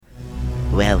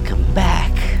Welcome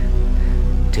back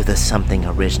to the Something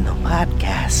Original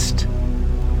podcast.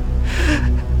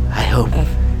 I hope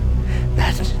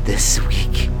that this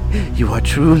week you are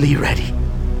truly ready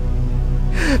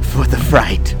for the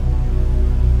fright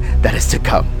that is to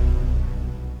come.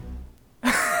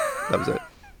 That was it.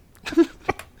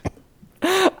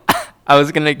 I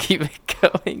was gonna keep it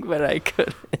going, but I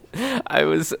couldn't. I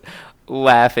was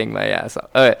laughing my ass off.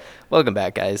 All right, welcome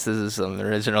back, guys. This is Something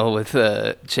Original with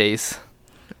Chase.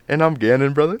 And I'm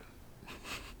Gannon, brother.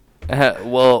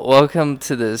 Well, welcome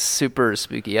to this super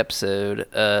spooky episode,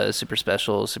 super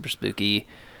special, super spooky,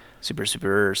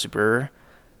 super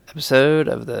episode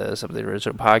of the Something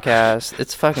Original podcast.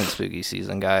 It's fucking spooky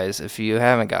season, guys. If you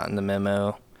haven't gotten the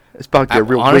memo, It's about to get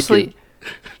real honestly, wicked.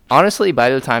 honestly, by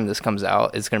the time this comes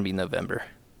out, it's gonna be November.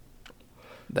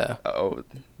 Though Oh,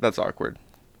 that's awkward.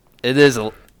 it is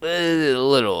a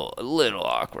little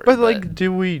awkward. But like,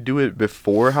 do we do it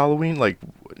before Halloween? Like,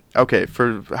 okay,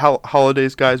 for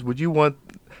holidays, guys, would you want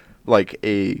like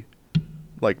a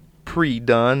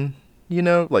pre-done? You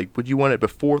know, like, would you want it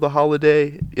before the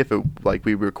holiday? If it like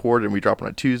we record and we drop on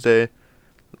a Tuesday,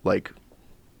 like,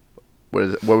 what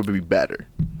is it? What would be better?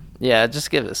 Yeah,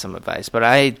 just give us some advice. But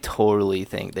I totally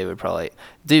think they would probably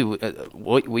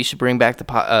we should bring back the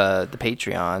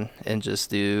Patreon and just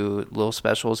do little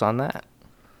specials on that.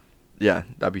 Yeah,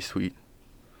 that'd be sweet.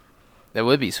 That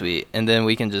would be sweet, and then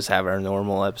we can just have our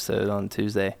normal episode on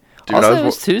Tuesday. Dude, also,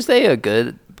 is Tuesday a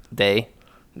good day?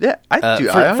 Yeah,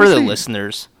 For the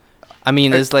listeners? I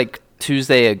mean, is like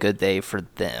Tuesday a good day for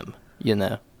them? You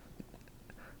know.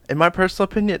 In my personal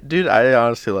opinion, dude, I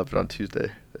honestly love it on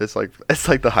Tuesday. It's like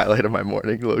the highlight of my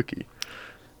morning, low-key.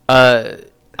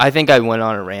 I think I went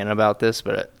on a rant about this,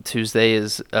 but Tuesday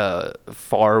is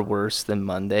far worse than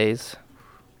Mondays.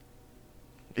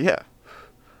 Yeah,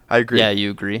 I agree. Yeah,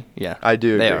 you agree? Yeah, I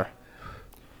do agree. They are.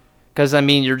 Because, I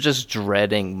mean, you're just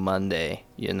dreading Monday,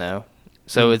 you know?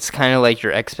 So it's kind of like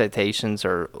your expectations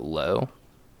are low.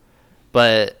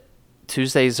 But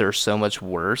Tuesdays are so much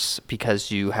worse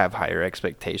because you have higher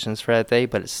expectations for that day,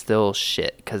 but it's still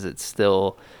shit because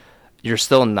you're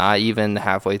still not even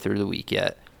halfway through the week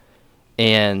yet.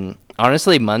 And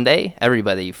honestly, Monday,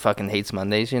 everybody fucking hates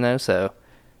Mondays, you know? So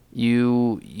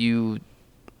you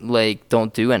like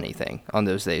don't do anything on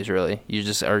those days, really. You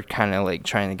just are kind of like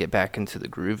trying to get back into the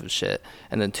groove of shit.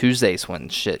 And then Tuesdays when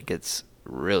shit gets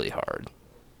really hard.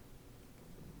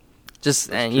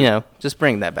 Just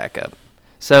bring that back up.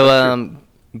 So,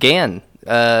 Gan,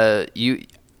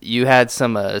 you had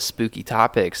some spooky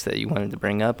topics that you wanted to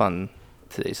bring up on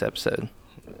today's episode.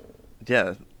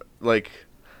 Yeah, like,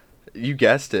 you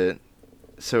guessed it.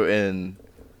 So in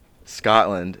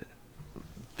Scotland,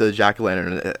 the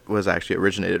jack-o'-lantern was actually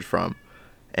originated from,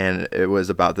 and it was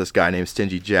about this guy named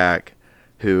Stingy Jack,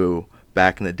 who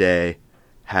back in the day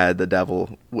had the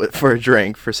devil for a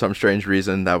drink for some strange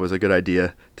reason. That was a good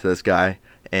idea to this guy,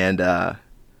 and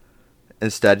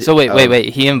instead. So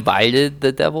wait. He invited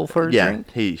the devil for a drink?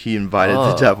 Yeah, he invited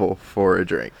the devil for a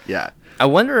drink. Yeah. I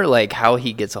wonder like how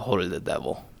he gets a hold of the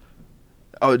devil.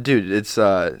 Oh, dude, it's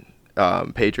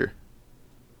pager.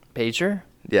 Pager?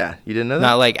 Yeah, you didn't know that?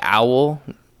 Not like owl.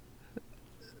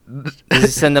 Does he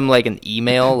send them like an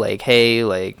email, like, hey,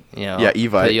 like, you know, yeah,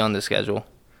 Evite. put you on the schedule.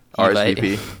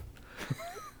 RSVP.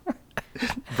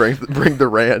 bring the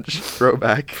ranch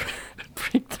throwback.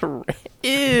 Bring the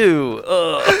ew.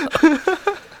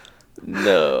 Ugh.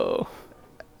 No.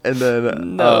 And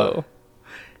then no.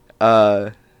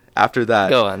 After that,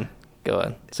 Go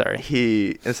on. Sorry.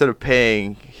 He, instead of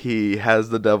paying, he has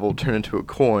the devil turn into a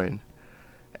coin,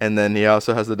 and then he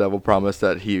also has the devil promise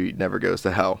that he never goes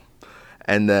to hell.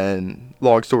 And then,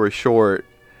 long story short,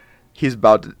 he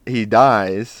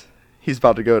dies. He's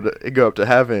about to go up to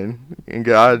heaven, and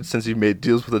God, since he made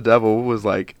deals with the devil, was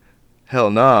like, hell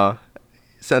nah,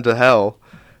 sent to hell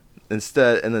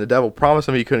instead. And then the devil promised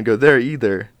him he couldn't go there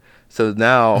either. So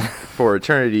now, for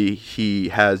eternity, he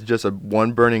has just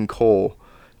one burning coal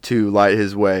to light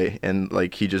his way, and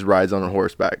like he just rides on a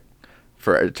horseback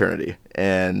for eternity.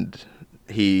 And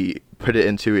he put it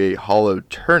into a hollow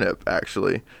turnip,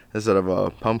 actually, instead of a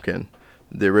pumpkin.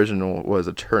 The original was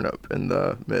a turnip in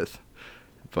the myth.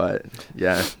 But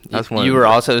yeah, that's one. You were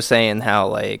also saying how,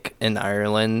 like, in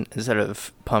Ireland, instead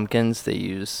of pumpkins, they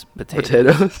use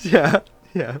potatoes. Yeah.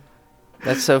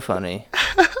 That's so funny.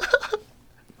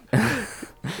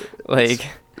 Like,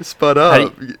 spud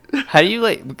up. How do you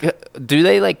like? Do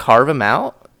they like carve them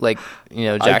out? Like, you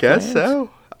know, jack-o'-lanterns?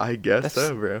 I guess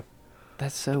so, bro.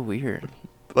 That's so weird.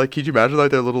 Like, could you imagine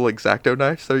like their little X-Acto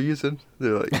knives they're using?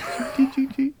 They're like,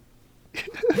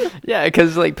 Yeah,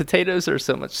 because like potatoes are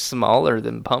so much smaller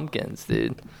than pumpkins,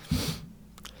 dude.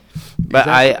 But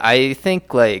I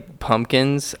think like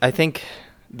pumpkins. I think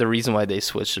the reason why they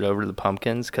switched it over to the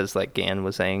pumpkins because like Gan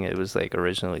was saying it was like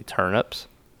originally turnips.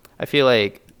 I feel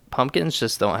like pumpkins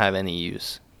just don't have any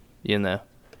use, you know.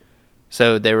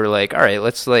 So they were like, all right,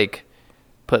 let's like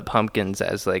put pumpkins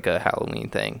as like a Halloween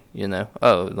thing, you know.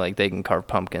 Oh, like they can carve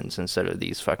pumpkins instead of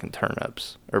these fucking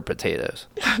turnips or potatoes.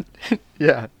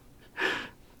 Yeah.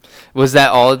 Was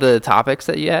that all of the topics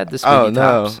that you had? The spooky Oh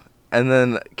no. tops? And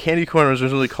then candy corn was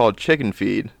originally called chicken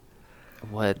feed.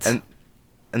 What?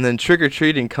 And then trick or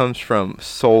treating comes from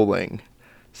souling.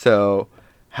 So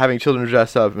having children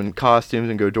dress up in costumes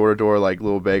and go door to door like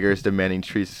little beggars demanding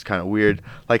treats is kind of weird.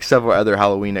 Like several other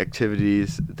Halloween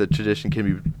activities, the tradition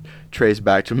can be traced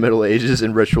back to Middle Ages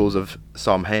and rituals of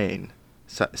Samhain.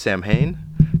 Samhain?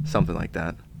 Something like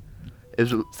that.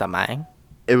 Samhain?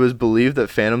 It was believed that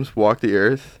phantoms walked the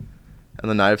earth on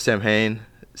the night of Samhain,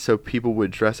 so people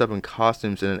would dress up in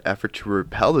costumes in an effort to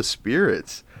repel the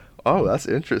spirits. Oh, that's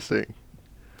interesting.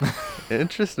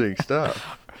 Interesting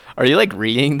stuff. Are you like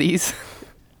reading these?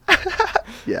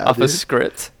 Yeah. Off a dude.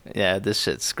 script? Yeah, this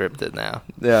shit's scripted now.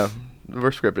 Yeah,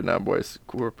 we're scripted now, boys.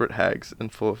 Corporate hags in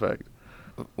full effect.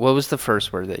 What was the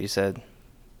first word that you said?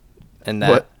 And that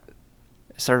What?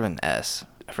 It started with an S.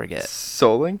 I forget.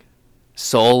 Souling?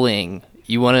 Souling.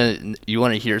 You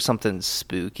wanna hear something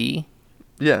spooky?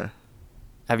 Yeah.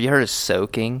 Have you heard of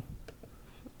soaking?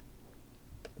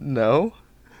 No.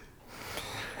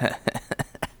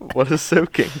 What is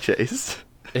soaking, Chase?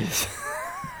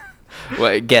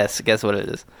 What? Guess what it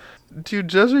is. Dude,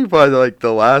 judging by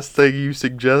the last thing you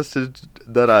suggested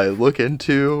that I look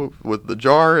into with the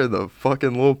jar and the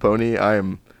fucking little pony,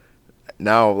 I'm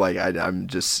now I'm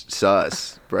just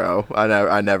sus, bro.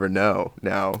 I never know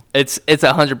now. It's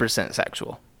 100%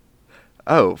 sexual.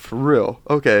 Oh, for real?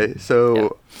 Okay, so Yeah.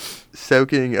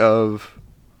 soaking of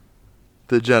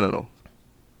the genital.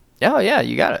 Oh yeah,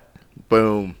 you got it.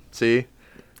 Boom. See?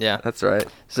 Yeah. That's right.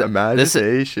 So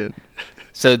Imagination.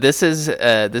 So this is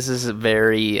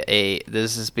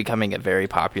becoming a very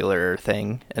popular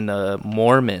thing in the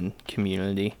Mormon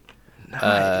community.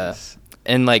 Nice.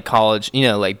 In like college, you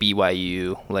know, like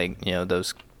BYU, like, you know,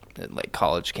 those like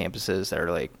college campuses that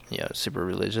are like, you know, super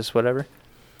religious, whatever.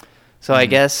 So I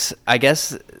guess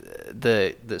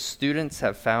the students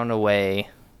have found a way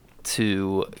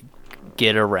to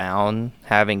get around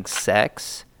having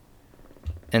sex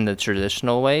in the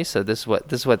traditional way. So this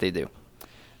is what they do.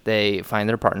 They find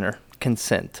their partner,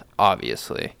 consent,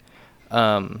 obviously.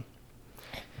 And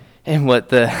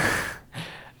what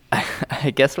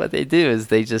I guess what they do is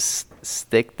they just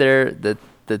stick the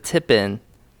tip in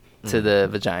to the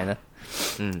vagina,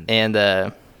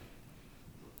 and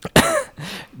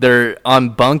they're on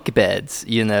bunk beds,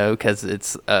 you know, because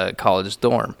it's a college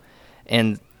dorm,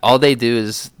 and all they do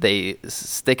is they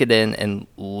stick it in and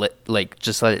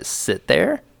just let it sit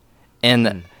there,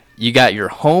 and you got your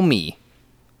homie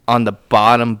on the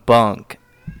bottom bunk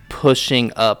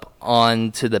pushing up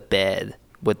onto the bed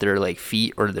with their like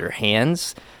feet or their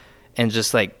hands and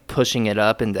just like pushing it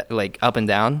up and like up and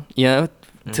down, you know,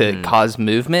 to cause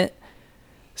movement.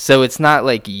 So it's not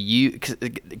like you,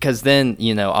 because then,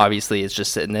 you know, obviously it's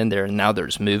just sitting in there and now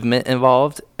there's movement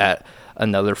involved at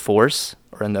another force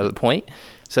or another point.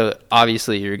 So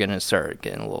obviously you're going to start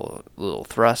getting a little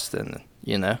thrust and,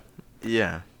 you know.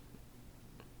 Yeah.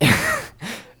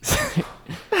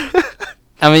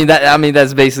 I mean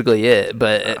that's basically it,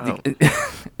 but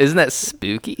isn't that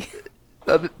spooky?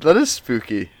 That is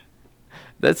spooky.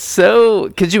 That's so.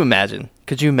 Could you imagine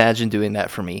doing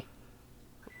that for me?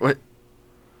 What?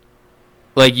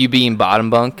 Like you being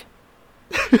bottom bunk?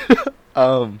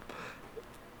 No.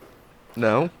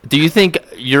 Do you think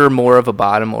you're more of a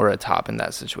bottom or a top in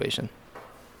that situation?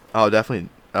 Oh, definitely.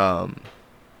 I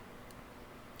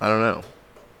don't know.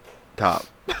 Top.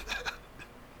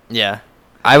 Yeah.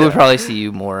 I would probably see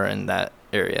you more in that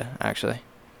area, actually.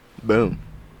 Boom.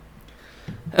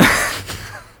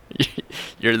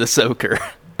 You're the soaker.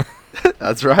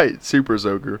 That's right. Super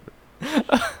soaker.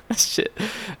 Shit.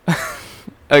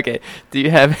 Okay. Do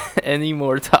you have any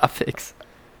more topics?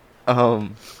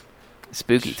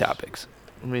 Spooky topics.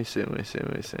 Let me see.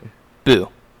 Boo.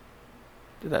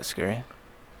 Did that scare you?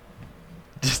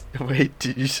 Just wait.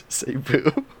 Did you just say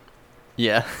boo?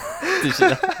 Yeah. Did you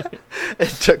know? It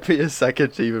took me a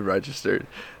second to even register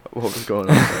what was going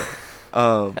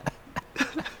on there.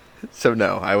 So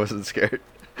no, I wasn't scared.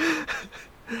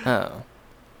 Oh.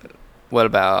 What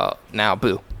about now,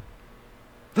 boo?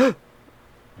 You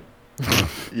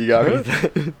got me.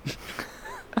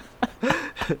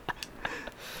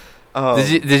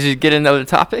 Did you get another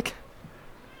topic?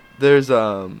 There's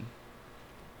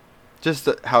Just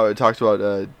how it talks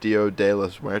about Dia de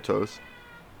los Muertos.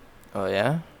 Oh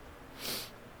yeah.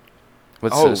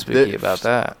 What's so spooky about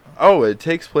that? Oh, it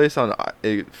takes place on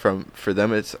for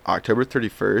them it's October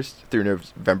 31st through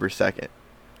November 2nd.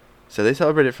 So they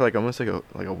celebrate it for like almost like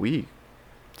a week.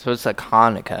 So it's like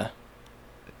Hanukkah.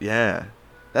 Yeah.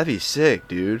 That'd be sick,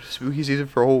 dude. Spooky season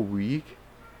for a whole week.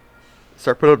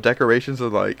 Start putting up decorations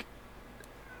in like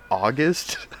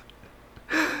August.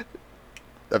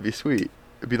 That'd be sweet.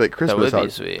 It'd be like Christmas. That would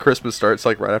be sweet. Christmas starts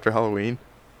like right after Halloween.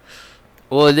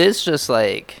 Well, it is just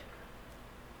like,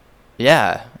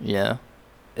 yeah,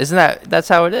 isn't that's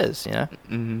how it is, you know?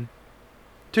 Mm-hmm.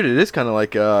 Dude, it is kind of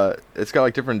like it's got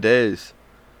like different days.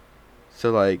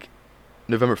 So like,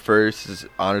 November 1st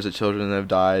honors the children that have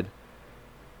died,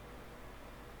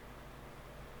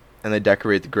 and they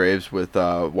decorate the graves with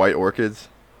white orchids.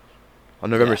 On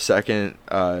November 2nd,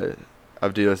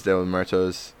 of Dios de los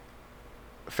Muertos,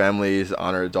 families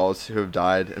honor adults who have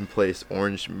died and place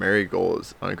orange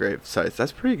marigolds on grave sites.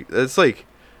 That's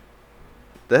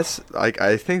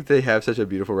I think they have such a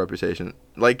beautiful reputation.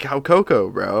 Like how Coco,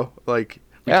 bro. Like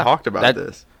we talked about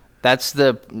this. That's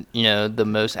the the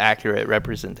most accurate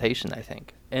representation, I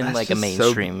think, in That's like a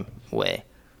mainstream way.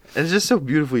 And it's just so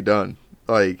beautifully done.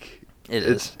 Like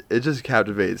it just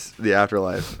captivates the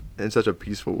afterlife in such a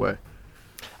peaceful way.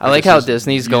 I like how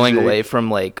Disney's going away from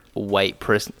like white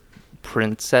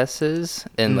princesses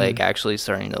and like actually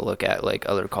starting to look at like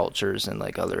other cultures and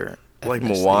like other like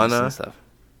Moana and stuff.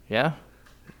 Yeah.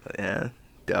 Yeah.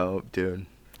 Dope, dude.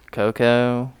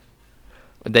 Coco.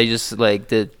 They just like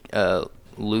did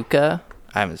Luca.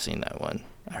 I haven't seen that one.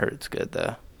 I heard it's good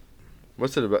though.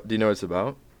 What's it about? Do you know what it's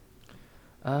about?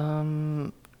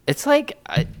 It's like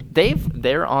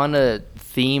they're on a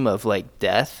theme of like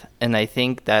death, and I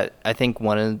think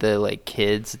one of the like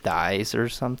kids dies or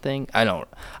something. I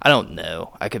don't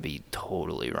know. I could be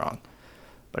totally wrong,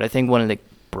 but I think one of the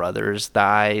brothers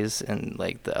dies, and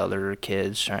like the other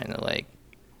kid's trying to like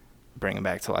bring him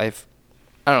back to life.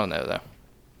 I don't know though.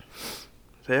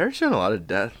 They are showing a lot of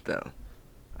death though.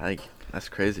 Like that's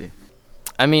crazy.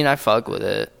 I mean, I fuck with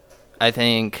it. I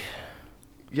think.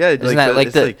 Yeah, isn't that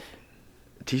like the. Like,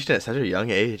 teaching at such a young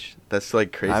age. That's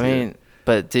like crazy. I mean,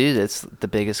 but dude, it's the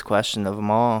biggest question of them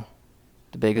all.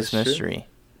 The biggest mystery.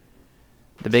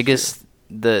 The biggest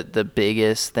the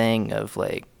biggest thing of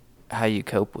like how you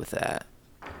cope with that.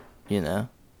 You know?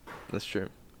 That's true.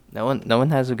 No one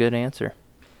has a good answer.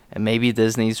 And maybe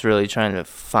Disney's really trying to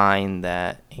find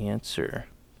that answer.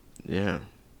 Yeah.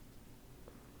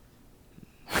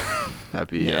 That'd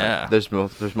be yeah. There's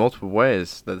multiple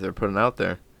ways that they're putting out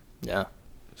there. Yeah.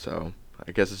 So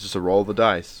I guess it's just a roll of the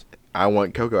dice. I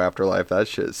want Coco Afterlife. That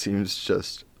shit seems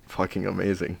just fucking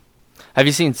amazing. Have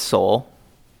you seen Soul?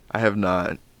 I have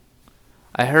not.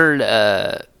 I heard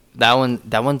that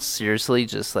one's seriously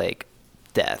just like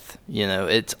death. You know,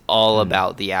 it's all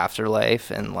about the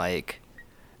afterlife and like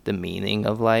the meaning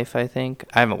of life, I think.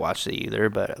 I haven't watched it either,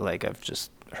 but like I've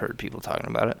just heard people talking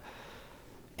about it.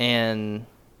 And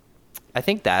I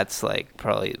think that's like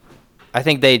probably I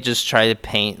think they just try to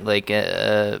paint like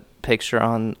a picture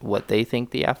on what they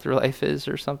think the afterlife is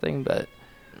or something, but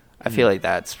I feel like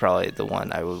that's probably the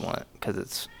one I would want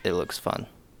because it looks fun.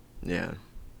 Yeah,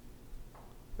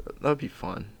 that would be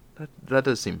fun. That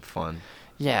does seem fun.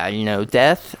 Yeah,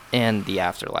 death and the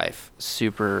afterlife,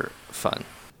 super fun.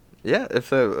 Yeah,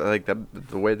 if they like that,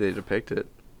 the way they depict it.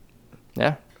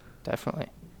 Yeah, definitely.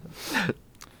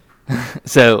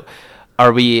 So,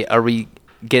 are we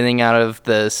getting out of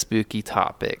the spooky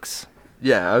topics?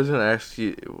 Yeah, I was gonna ask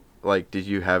you, like, did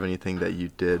you have anything that you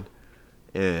did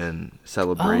in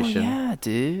celebration? Oh yeah,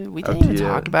 dude. We didn't even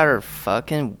talk about our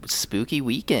fucking spooky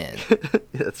weekend.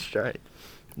 That's right.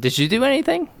 Did you do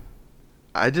anything?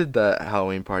 I did that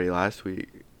Halloween party last week.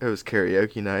 It was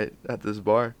karaoke night at this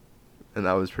bar, and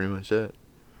that was pretty much it.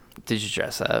 Did you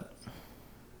dress up?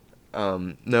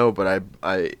 No, but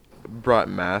I brought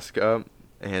mask up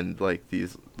and like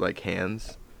these like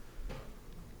hands.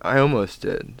 I almost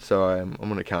did, so I'm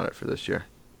gonna count it for this year.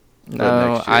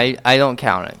 No, I don't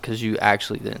count it because you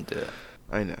actually didn't do it.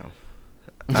 I know.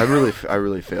 I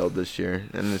really failed this year,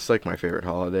 and it's like my favorite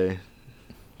holiday.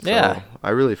 So yeah.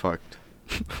 I really fucked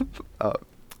up.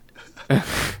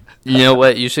 You know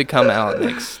what? You should come out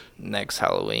next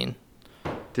Halloween.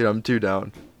 Dude, I'm too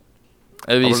down.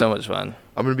 It'd be so much fun.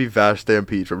 I'm gonna be Vash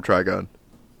Stampede from Trigun.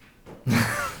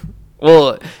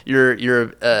 Well, your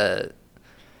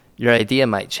idea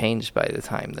might change by the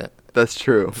time that. That's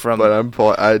true. But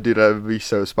dude, that would be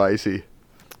so spicy.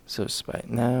 So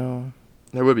no.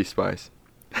 There would be spice.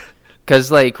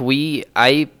 Cause like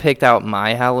I picked out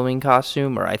my Halloween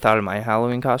costume, or I thought of my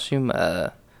Halloween costume,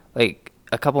 like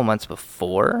a couple months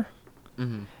before,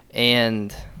 Mm-hmm.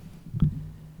 and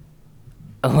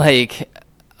like,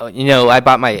 I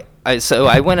bought so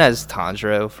I went as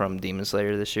Tanjiro from Demon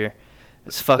Slayer this year.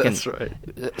 It's fucking That's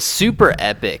right. super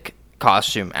epic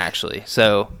costume, actually.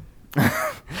 So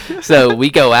so we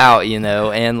go out,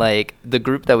 and like the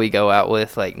group that we go out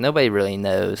with, like nobody really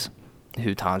knows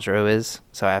who Tanjiro is,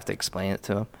 so I have to explain it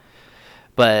to them.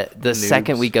 But the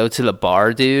second we go to the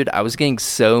bar, dude, I was getting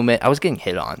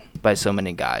hit on by so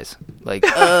many guys. Like,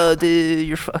 oh, dude,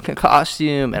 your fucking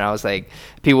costume. And I was like,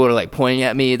 people were like pointing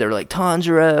at me. They're like,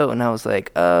 Tanjiro. And I was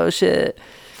like, oh, shit.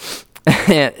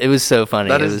 It was so funny.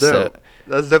 That it is was dope.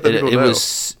 That's definitely cool to know.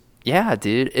 Yeah,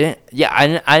 dude.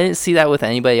 I didn't see that with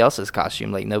anybody else's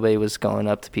costume. Like, nobody was going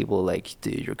up to people like,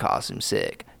 dude, your costume's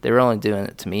sick. They were only doing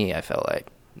it to me, I felt like.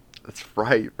 That's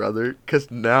right, brother.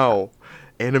 Because now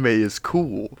anime is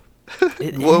cool.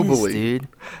 It Globally. is, dude.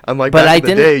 Unlike But back in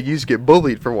the day, you used to get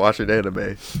bullied for watching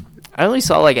anime. I only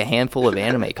saw like a handful of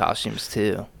anime costumes,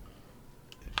 too.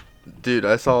 Dude,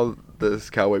 I saw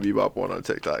this Cowboy Bebop one on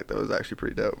TikTok. That was actually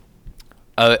pretty dope.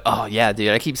 Oh yeah, dude.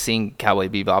 I keep seeing Cowboy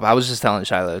Bebop. I was just telling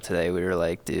Shiloh today. We were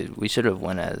like, dude, we should have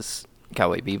went as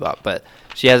Cowboy Bebop, but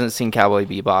she hasn't seen Cowboy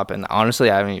Bebop, and honestly,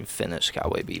 I haven't even finished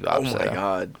Cowboy Bebop. Oh my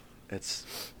god, it's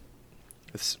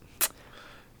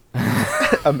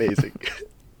amazing.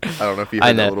 I don't know if you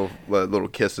had a little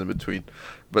kiss in between,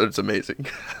 but it's amazing.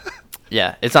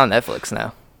 Yeah, it's on Netflix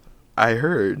now. I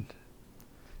heard.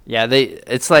 Yeah,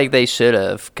 it's like they should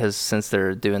have, because since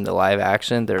they're doing the live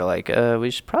action, they're like,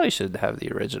 we probably should have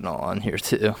the original on here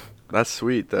too. That's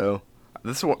sweet though.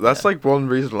 That's like one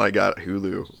reason I got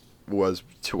Hulu was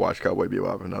to watch Cowboy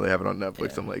Bebop, and now they have it on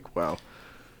Netflix. Yeah. I'm like, wow.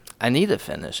 I need to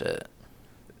finish it.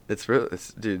 It's real.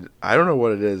 Dude, I don't know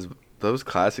what it is. Those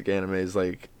classic animes,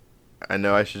 like, I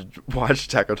know I should watch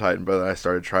Attack on Titan, but then I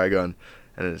started Trigun,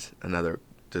 and it's another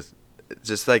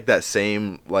just like that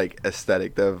same like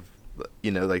aesthetic of,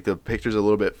 like the picture's a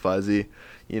little bit fuzzy,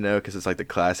 because it's like the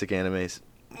classic animes.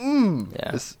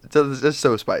 Yeah, it's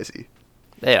so spicy.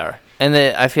 They are, and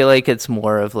I feel like it's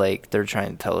more of like they're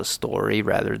trying to tell a story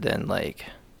rather than like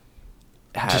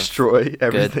destroy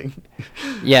everything.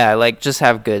 Yeah, like just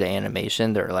have good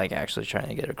animation. They're like actually trying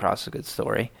to get across a good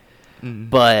story. Mm-hmm.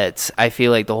 But I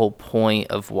feel like the whole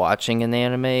point of watching an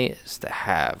anime is to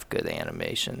have good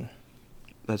animation.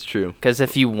 That's true. Because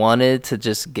if you wanted to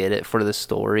just get it for the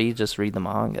story, just read the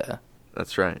manga.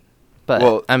 That's right. But,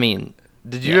 well, I mean...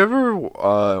 Did you ever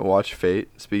watch Fate,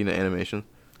 speaking of animation?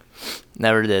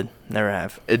 Never did. Never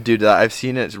have. Dude, I've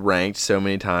seen it ranked so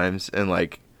many times in,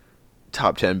 like,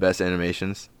 top 10 best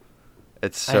animations.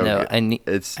 It's so good. I need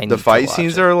the fight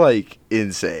scenes are, like,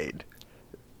 insane.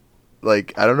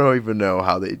 Like, I don't even know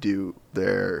how they do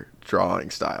their drawing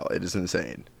style. It is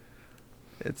insane.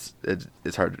 It's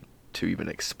hard to even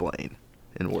explain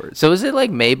in words. So is it like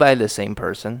made by the same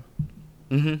person?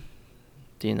 Mm-hmm.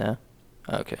 Do you know?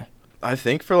 Okay. I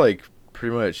think for like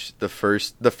pretty much the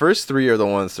first 3 are the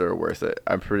ones that are worth it.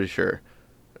 I'm pretty sure.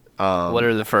 What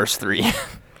are the first 3?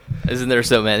 Isn't there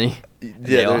so many? Yeah,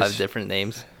 they all have different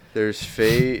names. There's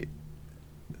Fate.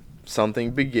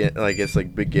 Something it's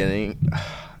like beginning.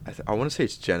 I want to say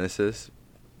it's Genesis.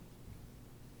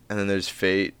 And then there's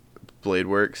Fate,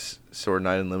 Bladeworks, Sword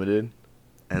Knight Unlimited.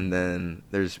 And then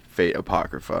there's Fate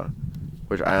Apocrypha,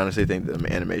 which I honestly think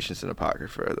the animations in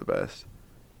Apocrypha are the best.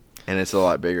 And it's a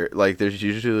lot bigger. Like, there's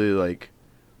usually, like,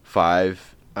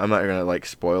 5. I'm not going to, like,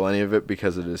 spoil any of it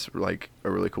because it is, like, a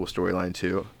really cool storyline,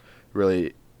 too.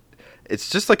 Really, it's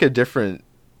just, like, it's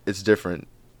different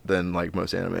than, like,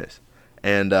 most animes.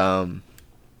 And,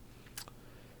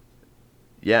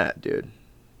 yeah, dude.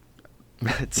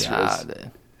 It's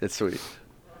sweet.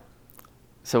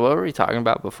 So what were we talking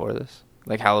about before this?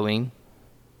 Like Halloween?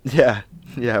 Yeah.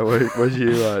 What did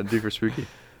you do for spooky?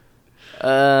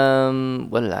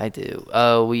 What did I do?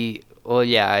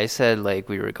 I said like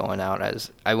we were going out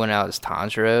I went out as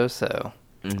Tanjiro, so.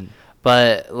 Mm-hmm.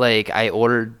 But like I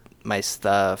ordered my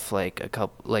stuff like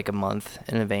a month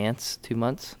in advance, 2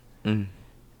 months. Mm-hmm.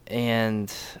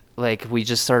 And like we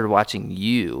just started watching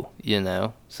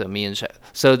so me and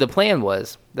so the plan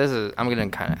was I'm gonna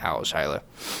kind of out Shiloh.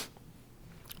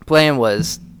 Plan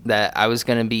was that I was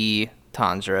gonna be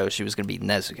Tanjiro, she was gonna be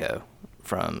Nezuko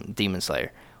from Demon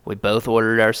Slayer. We both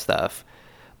ordered our stuff,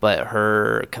 but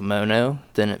her kimono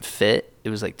didn't fit. It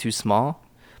was like too small,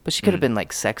 but she could have been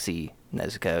like sexy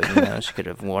Nezuko, she could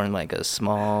have worn like a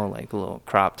small like little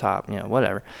crop top,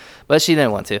 whatever, but she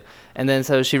didn't want to. And then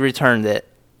so she returned it.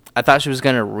 I thought she was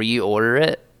going to reorder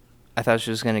it. I thought she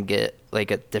was going to get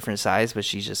like a different size, but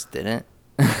she just didn't.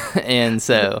 And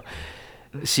so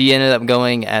she ended up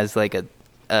going as like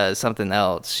a something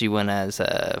else. She went as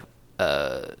a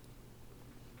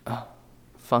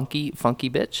funky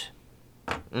bitch,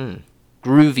 Mm.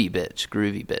 groovy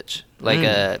bitch, like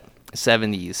a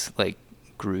 70s like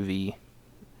groovy,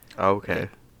 Okay.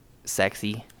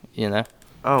 sexy, you know.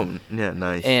 Oh, yeah,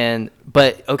 nice.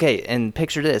 But okay, and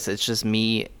picture this: it's just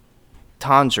me,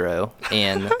 Tanjiro,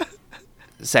 and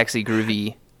sexy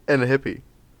groovy. And a hippie.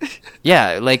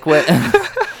 Yeah, like what?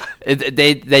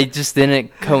 They just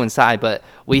didn't coincide, but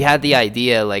we had the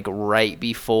idea like right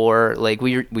before, like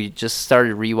we just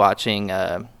started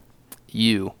rewatching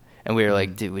You, and we were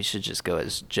like, dude, we should just go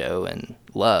as Joe and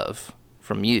Love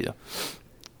from You,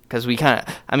 because we kind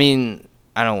of, I mean,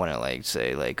 I don't want to like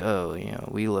say like, oh, you know,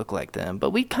 we look like them, but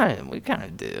we kind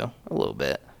of do a little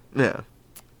bit. Yeah.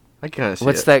 I kind of see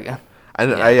What's it. that?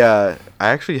 I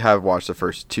actually have watched the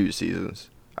first 2 seasons.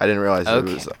 I didn't realize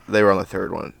they were on the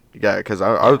third one. Yeah, because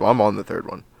I'm on the third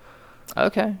one.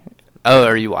 Okay. Oh,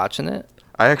 are you watching it?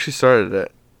 I actually started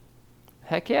it.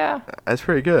 Heck yeah. That's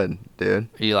pretty good, dude.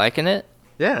 Are you liking it?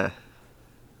 Yeah.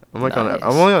 I'm like Nice.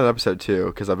 I'm only on episode 2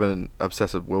 because I've been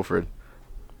obsessed with Wilfred.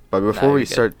 But before No, we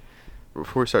you're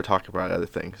good. start talking about other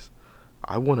things,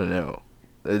 I want to know: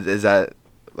 is that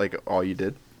like all you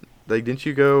did? Like, didn't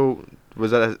you go?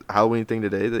 Was that a Halloween thing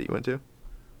today that you went to?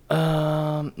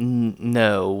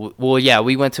 No. Well, yeah,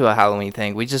 we went to a Halloween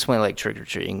thing. We just went like trick or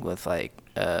treating with like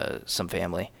some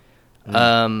family.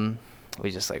 We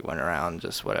just like went around,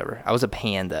 just whatever. I was a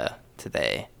panda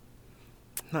today.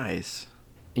 Nice.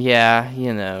 Yeah,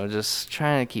 you know, just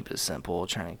trying to keep it simple,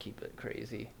 trying to keep it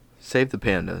crazy. Save the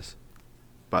pandas,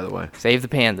 by the way. Save the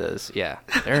pandas. Yeah,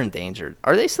 they're endangered.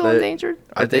 Are they still They- endangered?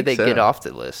 I Or did they think get so. off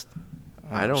the list?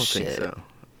 I Oh, don't shit. think so.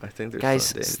 I think they're Guys,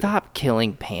 still endangered. stop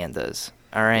killing pandas.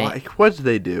 All right. Like, what did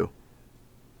they do?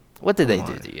 What did they Come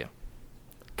do on. to you?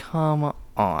 Come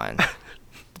on.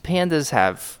 Pandas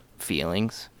have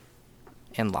feelings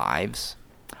and lives.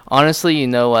 Honestly, you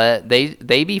know what? They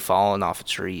be falling off of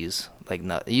trees. Like,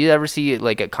 you ever see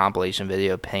like a compilation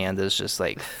video of pandas just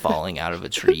like falling out of a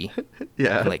tree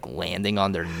Yeah. and like landing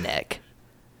on their neck?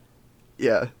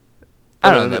 Yeah.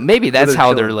 I don't know. Maybe that's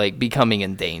how they're chilling. like becoming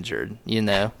endangered, you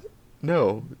know?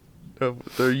 No,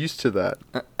 they're used to that.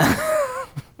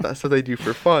 That's what they do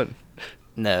for fun.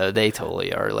 No, they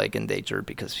totally are like endangered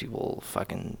because people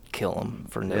fucking kill them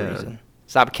for no Yeah. reason.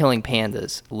 Stop killing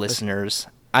pandas, listeners.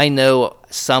 I know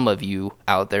some of you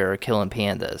out there are killing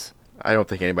pandas. I don't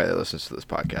think anybody that listens to this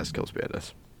podcast kills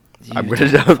pandas. You I'm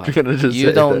don't gonna just You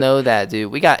say don't that. know that,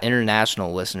 dude. We got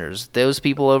international listeners. Those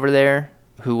people over there,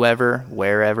 whoever,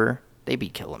 wherever, they be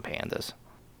killing pandas.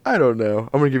 I don't know.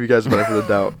 I'm gonna give you guys the benefit of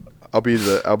the doubt. I'll be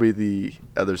the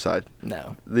other side,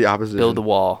 No. the opposite. Build a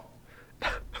wall.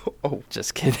 Oh,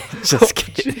 Just kidding. Just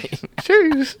kidding.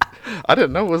 Jeez, I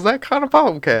didn't know it was that kind of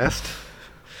podcast.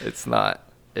 It's not.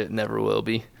 It never will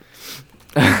be.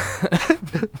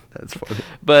 That's funny.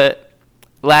 But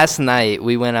last night,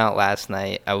 we went out last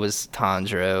night. I was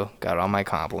Tanjiro, got all my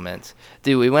compliments.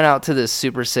 Dude, we went out to this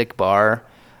super sick bar,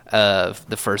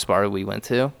 the first bar we went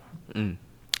to. Mm.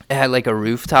 It had like a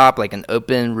rooftop, like an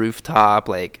open rooftop,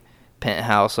 like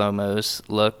penthouse almost,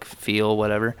 look, feel,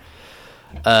 whatever.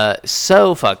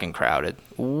 So fucking crowded.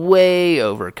 Way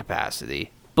over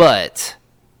capacity. But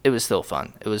it was still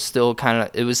fun. It was still kind of,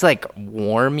 it was like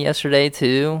warm yesterday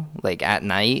too, like at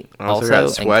night Oh, so it got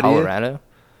also in sweaty? Colorado.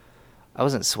 I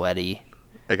wasn't sweaty.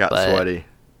 It got But- sweaty.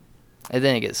 It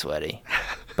didn't get sweaty.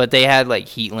 But they had like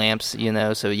heat lamps, you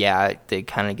know, so yeah, it did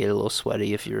kind of get a little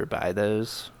sweaty if you were by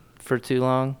those for too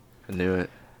long. I knew it.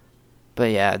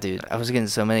 But yeah, dude, I was getting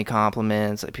so many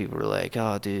compliments. Like people were like,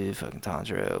 "Oh, dude, fucking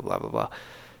Tanjiro, blah blah blah."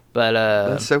 But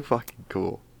That's so fucking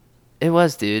cool. it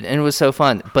was, dude, and it was so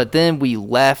fun. But then we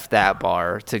left that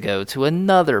bar to go to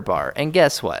another bar, and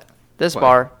guess what? This What?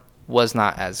 bar was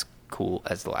not as cool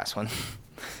as the last one.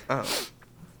 Oh. I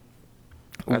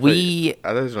thought We it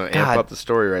was gonna amp God. up the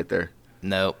story right there.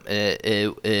 No,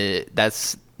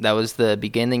 that was the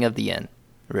beginning of the end,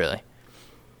 really.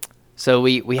 So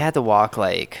we had to walk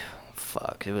like,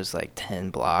 it was like 10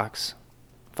 blocks,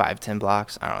 10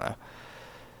 blocks, I don't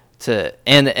know.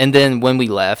 And then when we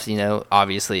left, you know,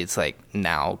 obviously it's like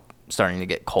now starting to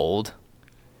get cold,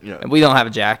 Yeah. and we don't have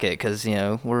a jacket because you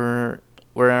know we're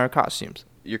in our costumes.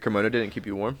 Your kimono didn't keep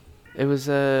you warm? It was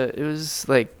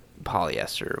like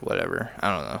polyester or whatever. I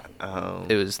don't know. Oh.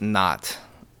 It was not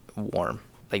warm,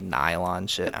 like nylon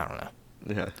shit. I don't know.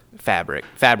 Yeah.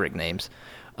 Fabric names.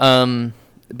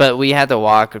 But we had to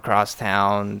walk across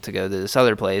town to go to this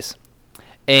other place.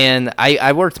 And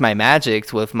I worked my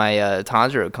magic with my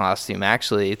Tanjiro costume,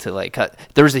 actually, to like cut.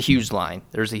 There was a huge line.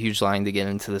 There was a huge line to get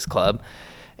into this club.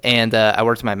 And I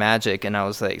worked my magic, and I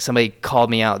was like, somebody called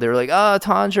me out. They were like, "Oh,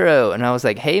 Tanjiro," and I was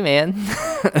like, "Hey, man,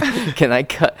 can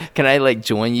I like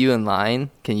join you in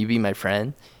line? Can you be my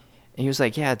friend?" And he was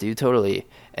like, "Yeah, dude, totally."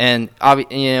 And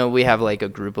we have like a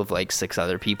group of like 6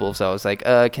 other people, so I was like,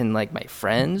 "Can like my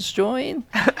friends join?"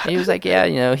 And he was like,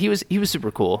 "Yeah, he was super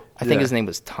cool. I think his name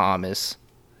was Thomas.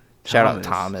 Shout out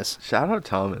Thomas. Shout out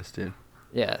Thomas, dude.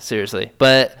 Yeah, seriously.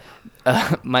 But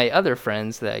my other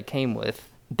friends that I came with,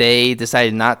 they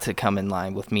decided not to come in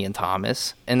line with me and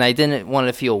Thomas, and I didn't want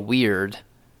to feel weird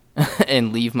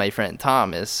and leave my friend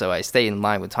Thomas, so I stayed in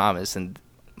line with Thomas, and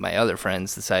my other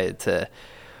friends decided to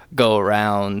go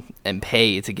around and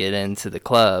pay to get into the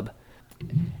club.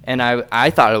 And I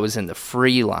thought it was in the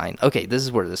free line. Okay, this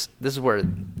is where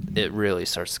it really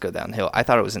starts to go downhill. I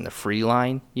thought it was in the free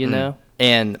line, you know?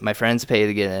 And my friends paid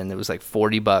to get in. It was like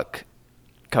 $40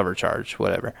 cover charge,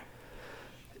 whatever.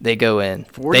 They go in.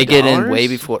 $40? They get in way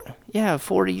before. Yeah,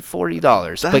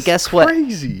 $40. But guess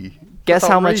crazy. what? Guess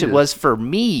That's how much it outrageous. was for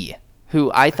me,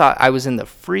 who I thought I was in the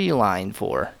free line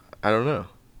for? I don't know.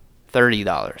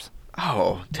 $30.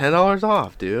 Oh, $10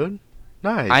 off, dude.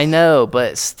 Nice. I know,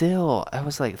 but still, I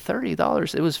was like,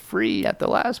 $30. It was free at the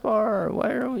last bar.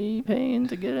 Why are we paying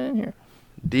to get in here?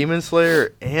 Demon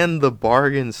Slayer and the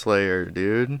Bargain Slayer,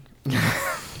 dude.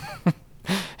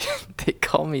 They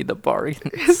call me the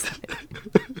bargain.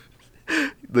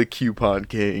 The Coupon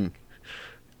King.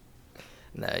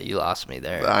 No, you lost me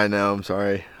there. I know. I'm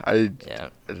sorry. I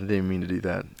didn't even mean to do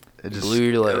that. It just Blew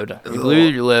your load. You blew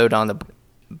your load on the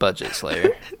budget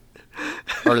slayer.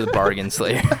 Or the bargain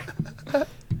slayer.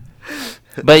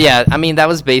 But yeah, I mean, that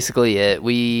was basically it.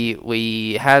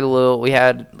 We had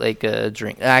like a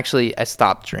drink. Actually, I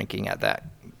stopped drinking at that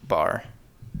bar.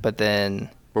 But then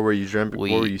What were you drinking?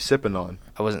 What were you sipping on?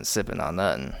 I wasn't sipping on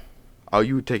nothing. Oh,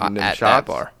 you were taking them At shots?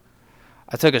 that bar.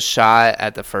 I took a shot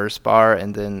at the first bar,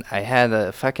 and then I had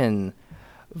a fucking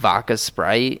vodka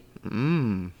Sprite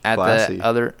at classy.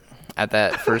 at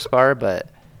that first bar, but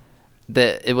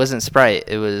it wasn't Sprite.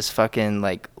 It was fucking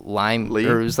like lime, Lee?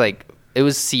 or it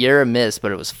was Sierra Mist,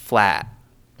 but it was flat.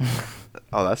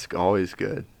 Oh, that's always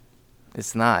good.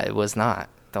 It's not. It was not.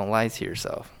 Don't lie to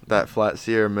yourself. That flat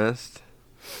Sierra Mist.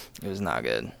 It was not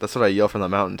good. That's what I yell from the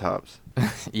mountaintops.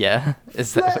 Yeah,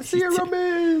 is that Flat what you Sierra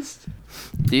Mist.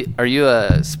 are you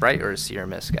a Sprite or a Sierra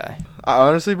Mist guy?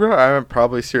 Honestly, bro, I'm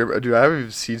probably Sierra. Dude, I haven't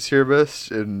even seen Sierra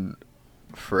Mist in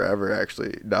forever,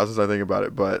 actually. Now since I think about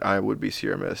it, but I would be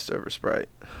Sierra Mist over Sprite.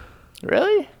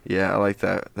 Really? Yeah, I like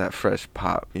that fresh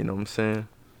pop. You know what I'm saying?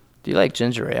 Do you like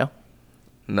ginger ale?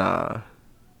 Nah.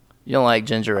 You don't like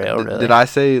ginger ale, really? Did I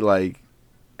say like,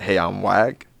 hey, I'm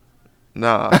whack?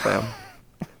 Nah, fam.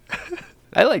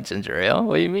 I like ginger ale.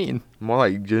 What do you mean? More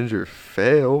like ginger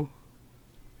fail.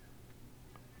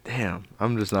 Damn,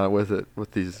 I'm just not with it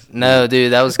with these. No,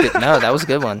 dude, that was good. No, that was a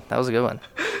good one. That was a good one.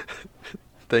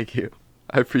 Thank you.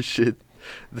 I appreciate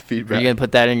the Are feedback. you gonna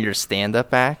put that in your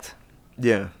stand-up act?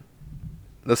 Yeah.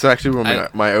 That's actually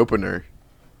my opener.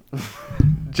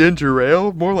 Ginger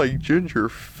ale? More like ginger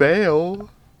fail.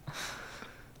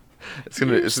 It's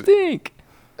gonna You stink.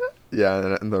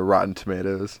 Yeah, and the Rotten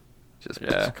Tomatoes. Just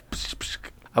Yeah.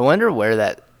 I wonder where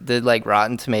that did. Like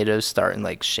Rotten Tomatoes start in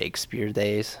like Shakespeare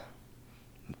days.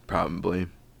 Probably.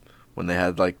 When they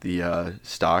had like the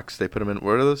stocks, they put them in.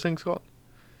 What are those things called?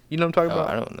 You know what I'm talking Oh,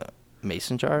 about? I don't know.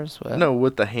 Mason jars? What? No,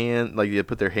 with the hand, like they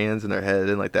put their hands in their head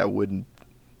in like that wooden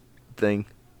thing.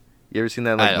 You ever seen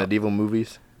that in I like don't. medieval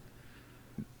movies?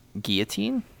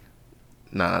 Guillotine?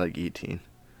 Nah, not a guillotine.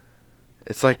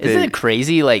 It's like Isn't they, it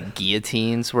crazy? Like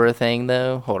guillotines were a thing,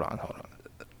 though. Hold on.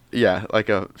 yeah, like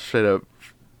a straight up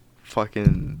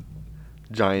fucking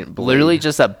giant blade. Literally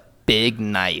just a big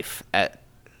knife at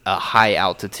a high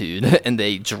altitude, and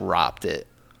they dropped it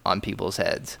on people's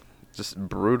heads. just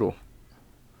brutal.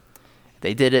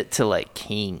 They did it to like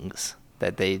kings.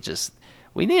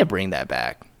 We need to bring that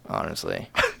back. Honestly,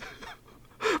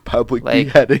 Public Like-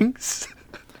 beheadings.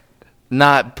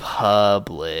 not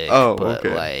public. Oh, but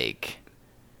okay. like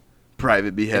Private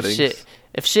if beheadings.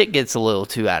 shit gets a little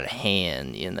too out of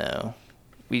hand,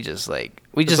 we just like-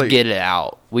 get it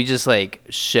out. We just like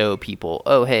show people,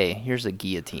 oh hey, here's a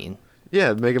guillotine.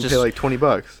 Yeah, make them pay just- like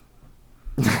 $20.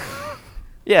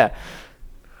 Yeah.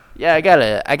 Yeah, I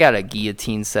got a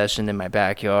guillotine session in my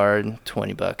backyard,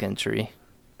 $20 entry.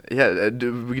 Yeah,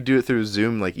 we could do it through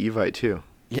Zoom like Evite too.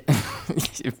 Yeah.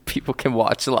 If people can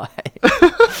watch live.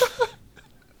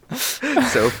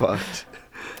 So fucked.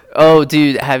 Oh,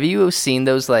 dude, have you seen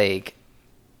those like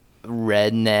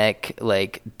redneck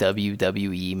like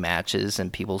WWE matches in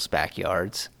people's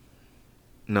backyards?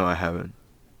 No, I haven't.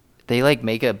 They like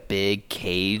make a big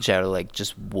cage out of like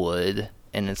just wood,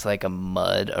 and it's like a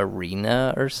mud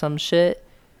arena or some shit.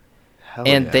 Hell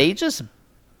And yeah.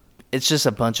 it's just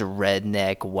a bunch of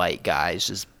redneck white guys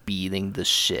just beating the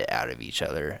shit out of each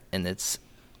other, and it's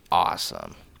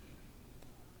awesome.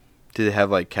 Do they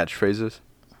have like catchphrases?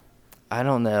 I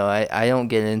don't know. I don't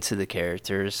get into the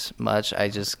characters much. I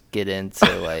just get into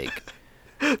like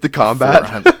The combat.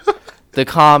 400 The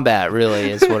combat really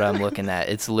is what I'm looking at.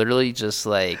 It's literally just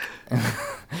like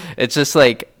it's just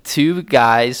like two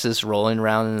guys just rolling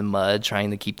around in the mud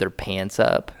trying to keep their pants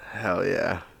up. Hell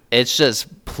yeah. It's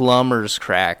just plumber's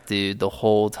crack, dude, the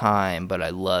whole time, but I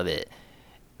love it.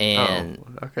 And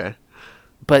Oh, okay.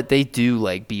 but they do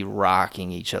like be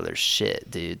rocking each other's shit,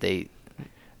 dude. They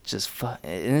just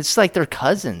and it's like they're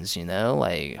cousins, you know?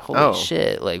 Like holy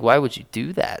shit. Like why would you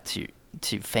do that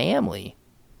to family?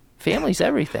 Family's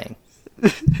everything.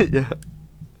 Yeah.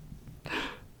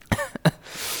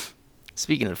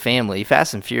 Speaking of family,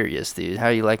 Fast and Furious, dude. How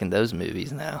are you liking those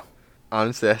movies now?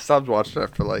 Honestly, I stopped watching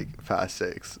after like Fast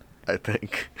 6, I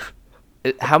think.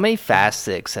 How many Fast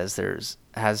Six has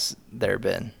there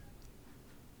been?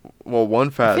 Well, one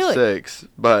I Fast feel like- 6,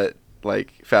 but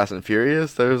like Fast and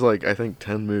Furious, there's like I think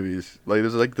 10 movies. Like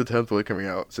there's like the 10th one coming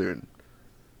out soon.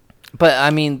 But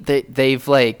I mean,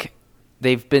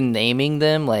 they've been naming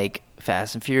them like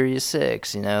Fast and Furious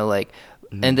 6, you know, like,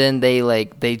 and then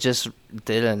they just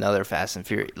did another Fast and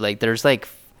Furious. Like there's like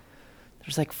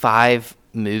 5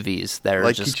 movies that are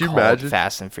Like, just could you called imagine?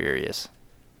 Fast and Furious.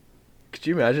 Could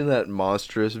you imagine that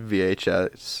monstrous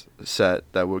VHS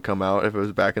set that would come out if it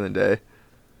was back in the day?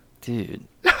 Dude,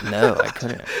 no, I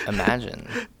couldn't imagine.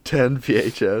 10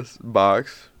 VHS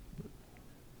box.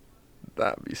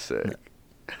 That'd be sick.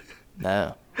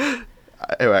 No.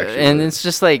 Actually, And it's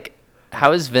just like,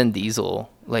 how is Vin Diesel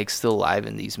like still alive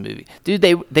in these movies? Dude,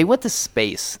 they went to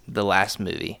space the last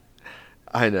movie.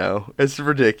 I know. It's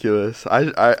ridiculous.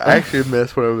 I actually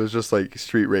miss when it was just like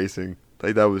street racing.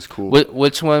 Like that was cool.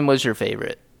 Which one was your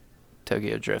favorite?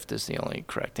 Tokyo Drift is the only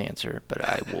correct answer, but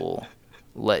I will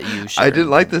let you share. I didn't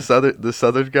like the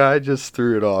southern guy just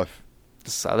threw it off.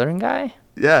 The Southern guy?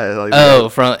 Yeah,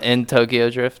 like in Tokyo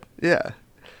Drift? yeah.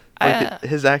 Like I-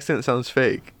 his accent sounds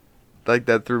fake. Like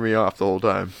that threw me off the whole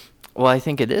time. Well, I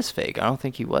think it is fake. I don't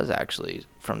think he was actually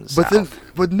from the But South.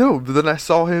 then I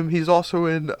saw him. He's also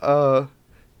in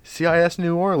CIS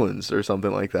New Orleans or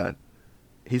something like that.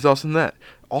 He's also in that.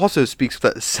 Also speaks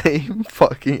with that same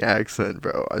fucking accent,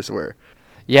 bro. I swear.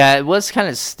 Yeah, it was kind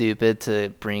of stupid to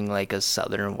bring like a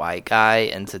Southern white guy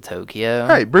into Tokyo.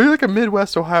 Right, bring like a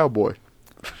Midwest Ohio boy.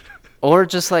 Or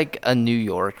just like a New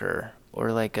Yorker.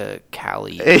 Or like a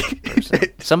Cali Hey.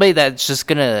 person. Somebody that's just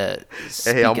gonna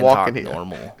speak I'm and walking talk here.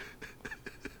 normal.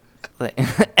 Like,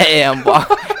 hey,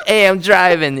 I'm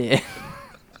driving you.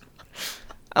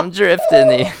 I'm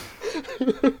drifting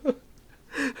you.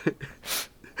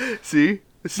 See?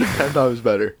 I thought it was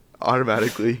better.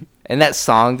 Automatically. And that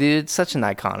song, dude, such an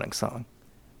iconic song.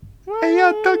 Hey,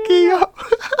 yo, Tokyo.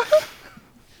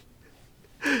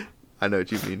 I know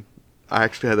what you mean. I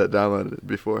actually had that downloaded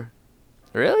before.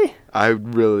 Really? I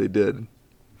really did.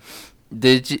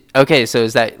 Did you? Okay, so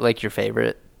is that like your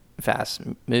favorite Fast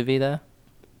movie though?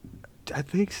 I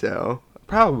think so.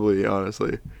 Probably,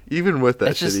 honestly. Even with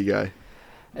that It's just- shitty guy.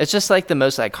 It's just like the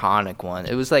most iconic one.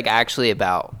 It was like actually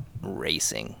about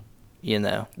racing, you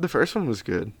know, The first one was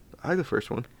good. I like the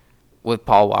first one. with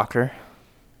Paul Walker.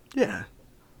 Yeah.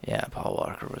 Yeah, Paul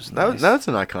Walker was nice. That's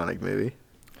an iconic movie.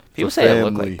 People for say I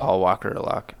look family. like Paul Walker a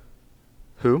lot.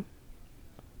 Who?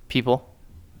 People.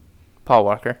 Paul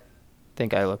Walker.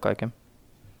 Think I look like him.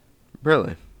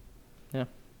 Really?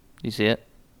 You see it?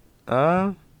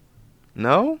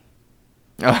 No?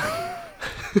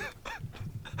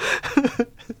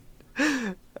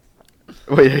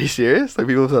 Wait, are you serious? Like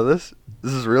people said this?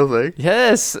 This is a real thing?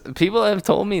 Yes, people have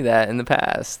told me that in the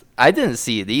past. I didn't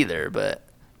see it either, but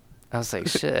I was like,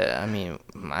 shit, I mean,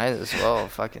 might as well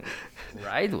fucking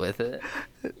ride with it.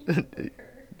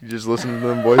 You just listen to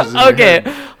them voices in your Okay, head.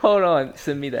 hold on.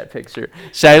 Send me that picture.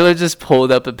 Shiloh just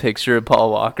pulled up a picture of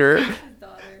Paul Walker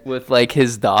with like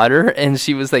his daughter, and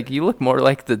she was like, "You look more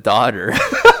like the daughter."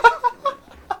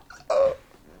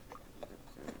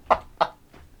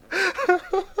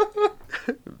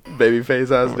 Baby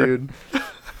face ass dude.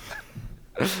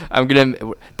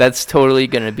 That's totally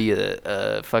gonna be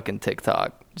a fucking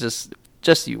TikTok. Just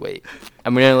you wait.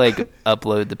 I'm gonna like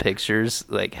upload the pictures,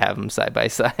 like have them side by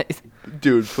side.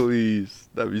 Dude, please.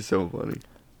 That'd be so funny.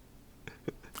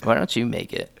 Why don't you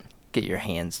make it? Get your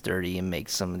hands dirty and make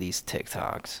some of these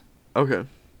TikToks. Okay.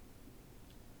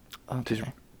 Okay.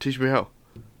 Teach me how.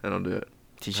 And I'll do it.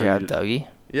 Teach you how you- Dougie.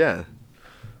 Yeah.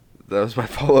 That was my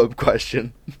follow-up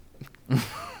question.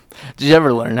 Did you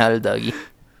ever learn how to Dougie?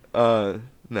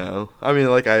 No. I mean,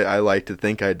 like, I like to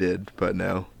think I did, but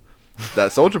no.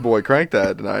 That Soldier Boy cranked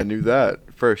that, and I knew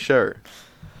that for sure.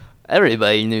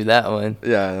 Everybody knew that one.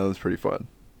 Yeah, that was pretty fun.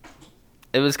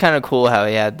 It was kind of cool how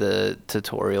he had the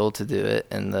tutorial to do it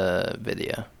in the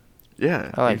video.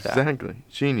 Yeah, I like that. exactly.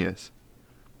 Genius.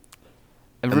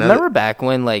 And Another- remember back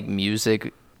when, like,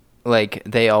 music, like,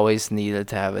 they always needed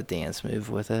to have a dance move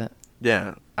with it?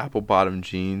 Yeah, apple bottom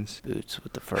jeans. Boots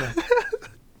with the fur.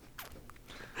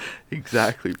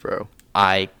 Exactly, bro.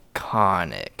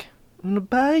 Iconic. I'm gonna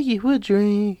buy you a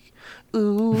drink.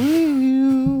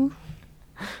 Ooh.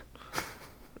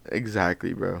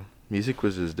 Exactly, bro. Music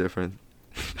was just different.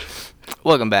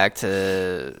 Welcome back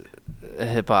to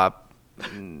hip-hop,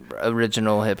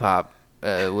 original hip-hop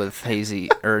with Hazy,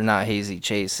 or not Hazy,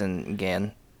 Chase and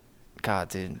Gan. God,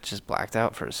 dude, just blacked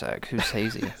out for a sec. Who's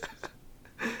Hazy?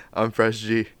 I'm Fresh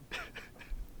G.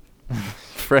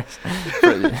 Fresh.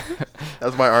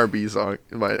 That's my R&B song,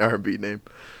 my R&B name.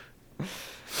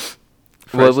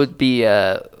 What would be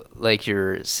like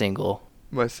your single?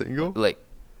 My single? Like,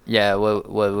 yeah, what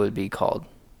would it be called?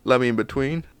 Let Me In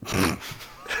Between.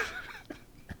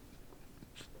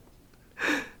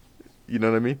 You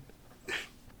know what I mean?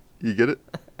 You get it?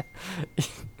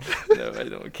 No, I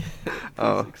don't get it.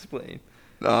 Oh. Explain.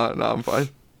 No, I'm fine.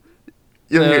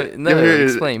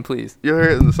 Explain, please. You'll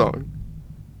hear it in the song.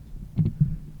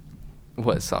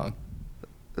 What song?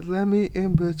 Let me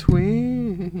in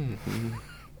between,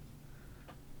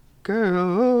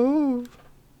 girl.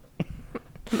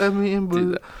 Let me in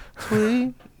Dude,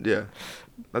 between. Yeah,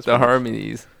 that's the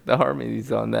pretty-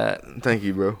 harmonies on that. Thank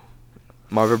you, bro.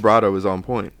 My vibrato is on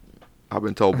point. I've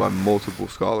been told by multiple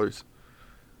scholars.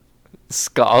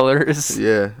 Scholars,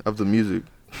 Yeah, of the music.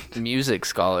 music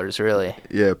scholars, really.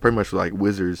 Yeah, pretty much like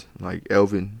wizards, like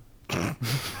Elvin.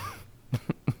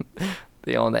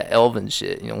 They on that Elven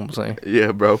shit. You know what I'm saying?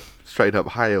 Yeah, bro. Straight up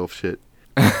high elf shit.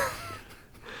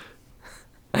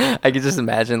 I could just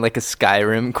imagine like a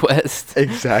Skyrim quest.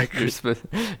 Exactly.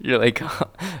 You're like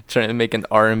trying to make an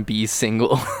R&B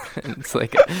single. And it's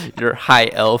like your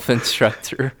high elf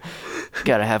instructor.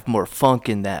 Gotta have more funk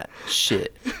in that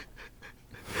shit.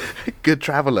 Good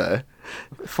traveler.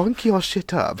 Funk your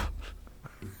shit up.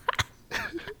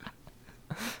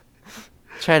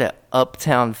 Try to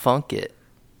uptown funk it.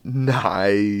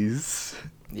 Nice.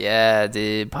 Yeah,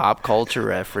 dude, pop culture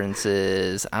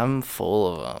references. I'm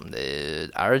full of them,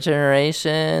 dude. Our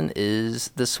generation is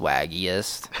the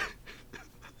swaggiest.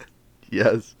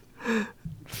 Yes.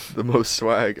 The most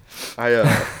swag.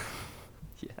 Yeah.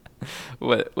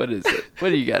 What is it? What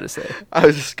do you got to say? I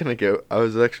was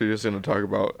actually just gonna talk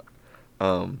about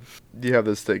you have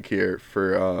this thing here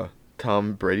for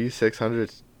Tom Brady's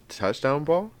 600 touchdown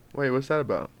ball? Wait, what's that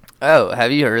about? Oh,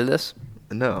 have you heard of this?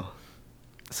 No.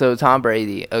 So Tom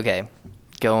Brady, okay,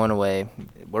 going away.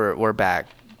 We're back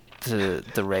to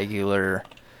the regular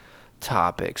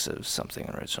topics of something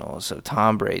original. So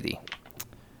Tom Brady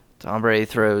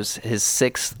throws his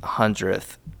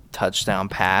 600th touchdown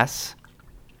pass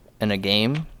in a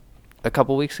game a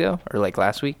couple weeks ago, or like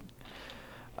last week.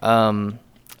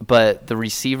 But the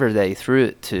receiver that he threw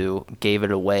it to gave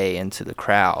it away into the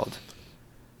crowd.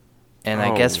 And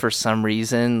I guess for some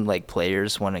reason, like,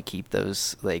 players want to keep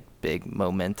those, like, big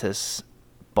momentous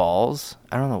balls.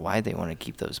 I don't know why they want to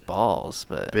keep those balls,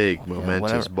 but Big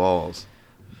momentous balls.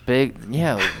 Big,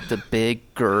 yeah, the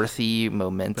big girthy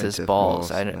momentous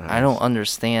balls. I don't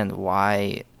understand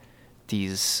why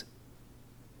these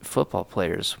football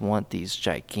players want these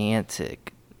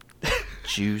gigantic,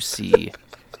 juicy,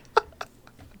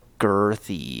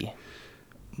 girthy,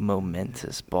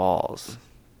 momentous balls.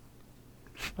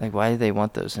 Like, why do they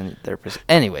want those in their...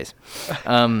 Anyways,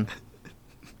 I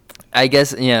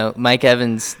guess, Mike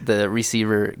Evans, the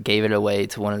receiver, gave it away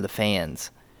to one of the fans.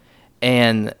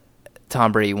 And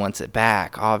Tom Brady wants it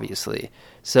back, obviously.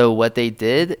 So what they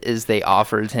did is they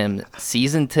offered him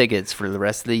season tickets for the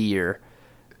rest of the year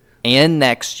and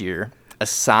next year, a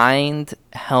signed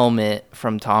helmet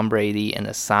from Tom Brady, and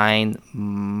a signed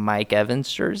Mike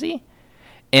Evans jersey.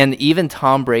 And even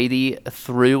Tom Brady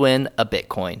threw in a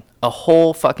Bitcoin. A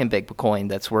whole fucking Bitcoin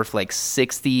that's worth like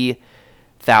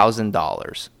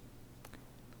 $60,000.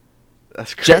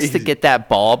 That's crazy. Just to get that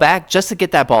ball back.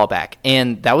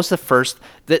 And that was the first.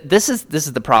 This is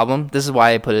the problem. This is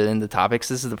why I put it in the topics.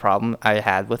 This is the problem I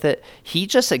had with it. He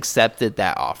just accepted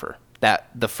that offer.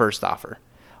 The first offer.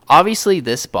 Obviously,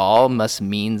 this ball must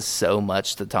mean so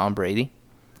much to Tom Brady.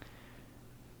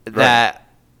 Right. That,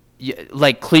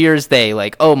 like, clear as day,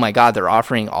 like, oh my God, they're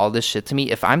offering all this shit to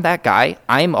me. If I'm that guy,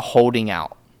 I'm holding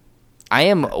out. I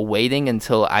am waiting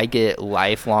until I get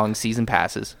lifelong season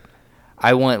passes.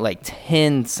 I want like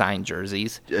 10 signed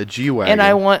jerseys. A G-Wagon. And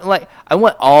I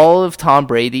want all of Tom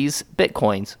Brady's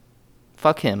Bitcoins.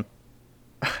 Fuck him.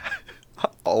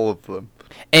 all of them.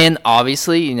 And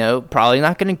obviously, you know, probably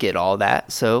not going to get all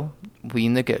that, so we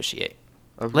negotiate.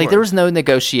 Of Like, course. there was no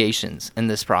negotiations in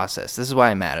this process. This is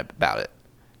why I'm mad about it.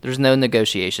 There's no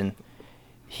negotiation.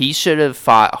 He should have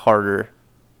fought harder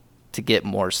to get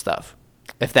more stuff.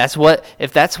 If that's what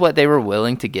they were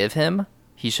willing to give him,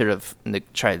 he should have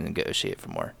tried to negotiate for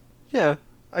more. Yeah,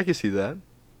 I can see that.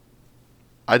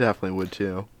 I definitely would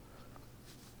too.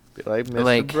 Be like, Mr.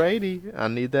 Like- Brady, I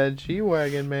need that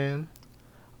G-Wagon, man.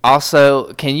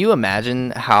 Also, can you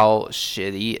imagine how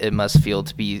shitty it must feel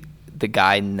to be the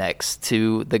guy next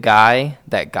to the guy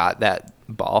that got that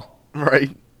ball?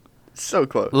 Right? So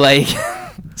close. Like,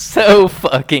 so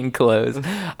fucking close.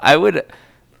 I would.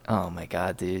 Oh my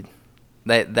god, dude.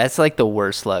 That's like the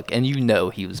worst luck. And you know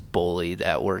he was bullied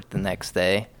at work the next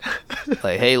day.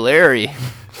 Like, hey, Larry,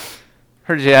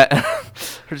 heard you had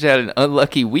an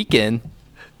unlucky weekend.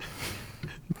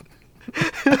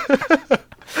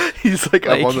 He's like,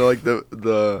 I'm on Like-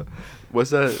 the what's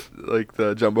that, like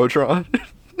the Jumbotron?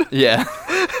 Yeah.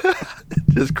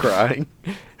 Just crying.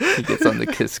 He gets on the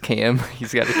kiss cam.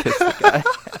 He's got to kiss the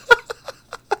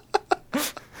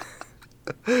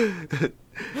guy.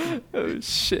 Oh,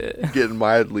 shit. Getting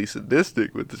mildly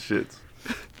sadistic with the shits.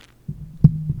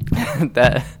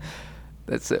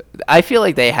 That's it. I feel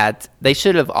like they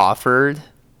should have offered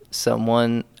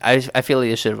someone. I feel like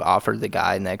they should have offered the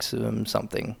guy next to him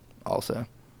something also.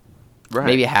 Right.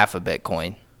 Maybe half a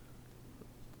Bitcoin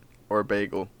Or a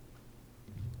bagel.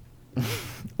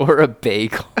 or a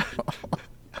bagel.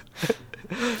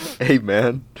 Hey,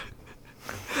 man.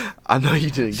 I know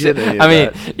you didn't get any of I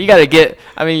mean, that. you gotta get.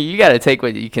 I mean, you gotta take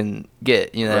what you can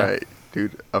get. You know. Right,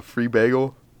 dude. A free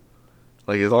bagel,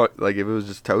 like as long, like if it was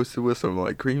just toasted with some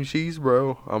like cream cheese,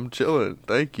 bro. I'm chilling.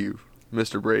 Thank you,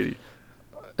 Mr. Brady.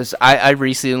 I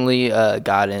recently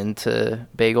got into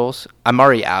bagels. I'm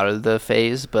already out of the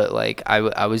phase, but like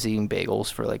I was eating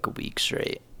bagels for like a week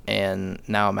straight, and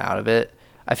now I'm out of it.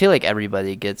 I feel like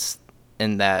everybody gets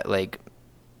in that like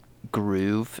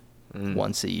groove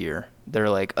once a year. They're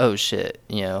like, oh shit,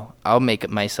 you know, I'll make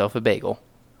myself a bagel,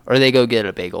 or they go get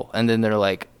a bagel, and then they're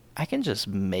like, I can just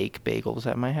make bagels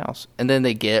at my house, and then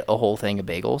they get a whole thing of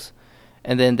bagels,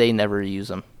 and then they never use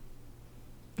them.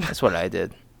 That's what I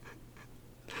did.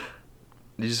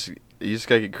 You just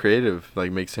gotta get creative,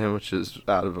 like make sandwiches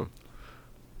out of them.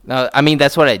 No, I mean,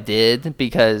 that's what I did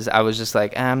because I was just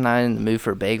like, I'm not in the mood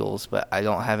for bagels, but I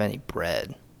don't have any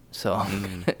bread. So I'm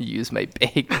going to use my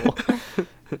bagel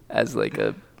as like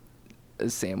a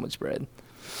sandwich bread.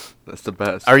 That's the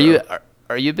best. Are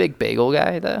bro. you a big bagel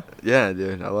guy, though? Yeah,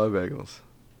 dude. I love bagels.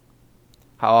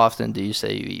 How often do you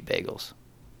say you eat bagels?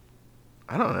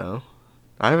 I don't know.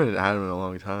 I haven't had them in a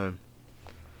long time.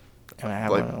 I mean, I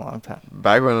haven't in a long time.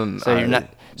 Back when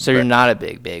So you're not a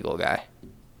big bagel guy.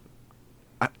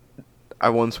 I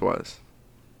once was.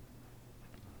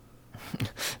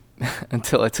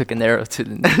 Until I took an arrow to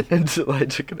the knee. Until I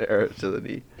took an arrow to the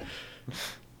knee.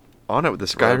 On it with the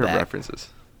Skyrim Throwback. references.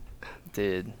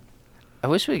 Dude, I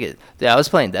wish we could. Dude, I was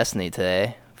playing Destiny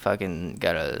today. Fucking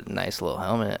got a nice little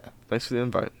helmet. Thanks for the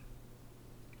invite.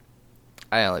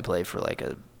 I only played for like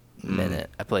a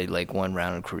minute. I played like one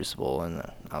round of Crucible and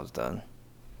I was done.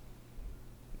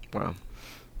 Wow.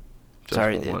 Just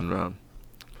Sorry, for dude. one round.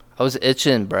 I was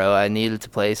itching, bro. I needed to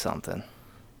play something.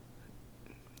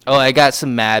 Oh, I got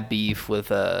some mad beef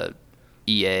with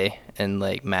EA and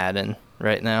like Madden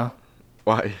right now.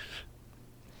 Why?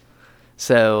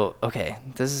 So, okay,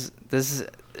 this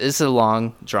is a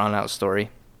long, drawn out story.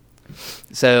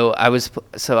 So I was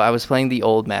playing the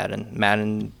old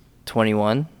Madden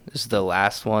 21. This is the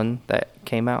last one that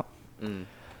came out.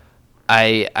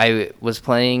 I was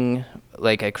playing,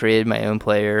 like, I created my own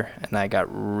player, and I got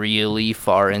really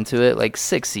far into it, like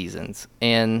 6 seasons.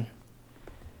 And,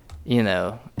 you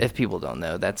know, if people don't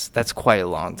know, that's quite a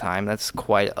long time. That's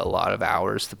quite a lot of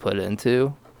hours to put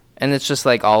into. And it's just,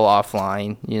 like, all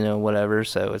offline, you know, whatever.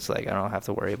 So it's like I don't have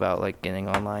to worry about, like, getting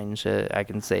online and shit. I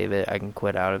can save it. I can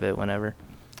quit out of it whenever.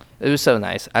 It was so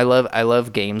nice. I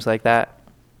love games like that.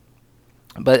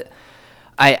 But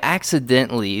I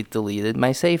accidentally deleted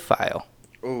my save file.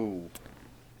 Oh.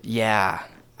 Yeah,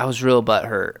 I was real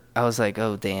butthurt. I was like,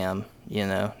 oh, damn, you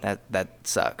know, that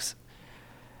sucks.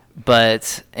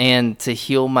 But, and to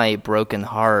heal my broken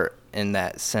heart in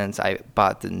that sense, I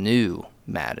bought the new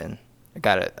Madden. I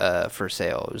got it for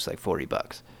sale. It was like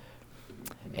 $40.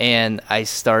 And I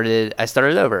started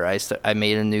over. I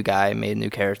made a new guy, made a new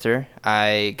character.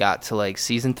 I got to like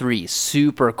season 3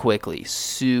 super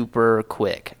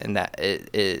quick, and that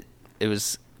it it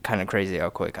was kind of crazy how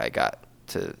quick I got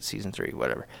to season 3,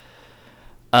 whatever.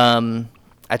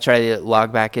 I tried to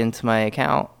log back into my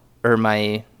account or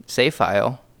my save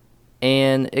file,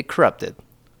 and it corrupted.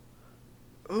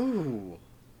 Ooh.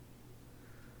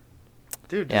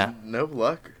 Dude, Yeah. no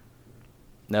luck.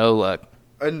 No luck.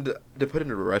 And to put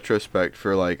into retrospect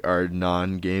for like our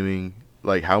non-gaming,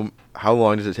 like how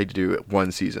long does it take to do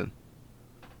one season?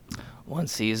 One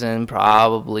season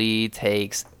probably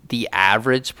takes the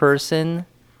average person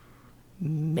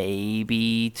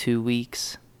maybe 2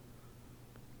 weeks.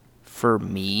 For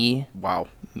me, Wow.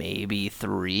 maybe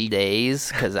 3 days,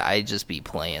 because I just be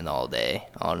playing all day,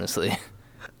 honestly.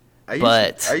 I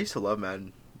But- used to love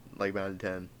Madden, like Madden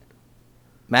 10.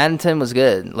 Madden 10 was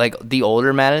good. Like, the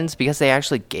older Maddens, because they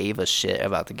actually gave a shit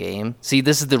about the game. See,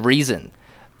 this is the reason.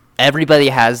 Everybody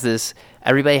has this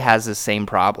same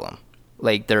problem.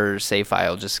 Like, their save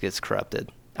file just gets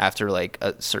corrupted after, like,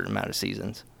 a certain amount of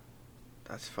seasons.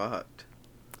 That's fucked.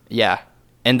 Yeah.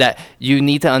 And that you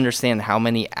need to understand how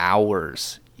many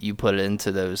hours you put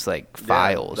into those, like,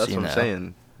 files, Yeah, that's you what know? I'm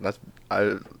saying. I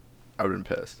would have been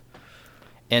pissed.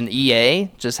 And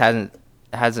EA just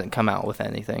hasn't come out with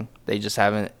anything. They just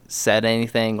haven't said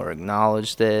anything or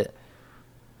acknowledged it.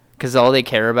 Because all they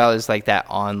care about is, like, that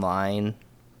online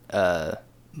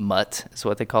MUT is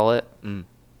what they call it. Mm.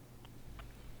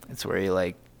 It's where you,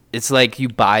 like, it's like you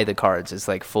buy the cards. It's,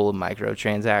 like, full of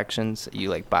microtransactions. You,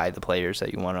 like, buy the players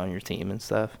that you want on your team and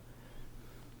stuff.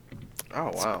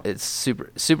 Oh, wow. It's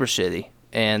super, super shitty.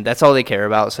 And that's all they care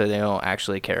about, so they don't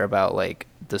actually care about, like,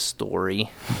 the story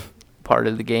part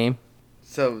of the game.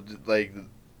 So, like,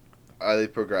 are they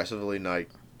progressively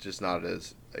just not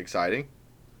as exciting?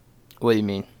 What do you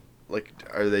mean? Like,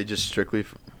 are they just strictly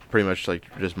pretty much like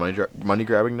just money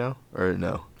grabbing now, or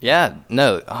no? Yeah,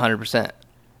 no, 100%.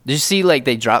 Did you see, like,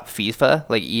 they dropped FIFA?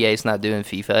 Like, EA's not doing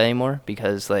FIFA anymore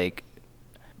because, like,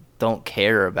 don't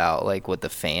care about, like, what the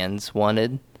fans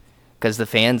wanted. Because the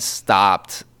fans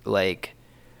stopped, like,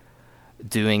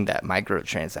 doing that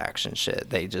microtransaction shit.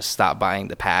 They just stopped buying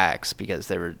the packs because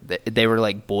they were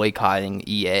like, boycotting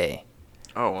EA.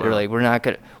 Oh, wow. They're like,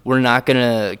 we're not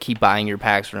gonna keep buying your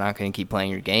packs. We're not gonna keep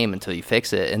playing your game until you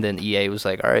fix it. And then EA was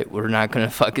like, all right, we're not gonna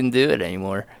fucking do it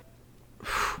anymore.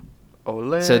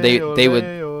 Ole, So they would-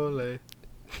 ole.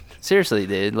 Seriously,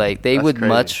 dude. Like, they That's would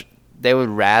crazy. they would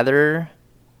rather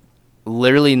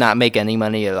literally not make any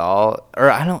money at all. Or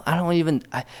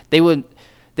they would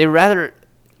rather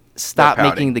stop They're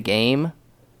pouting. making the game.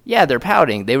 Yeah, they're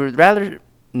pouting. They would rather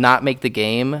not make the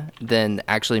game than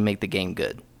actually make the game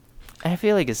good. And I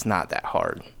feel like it's not that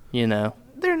hard, you know?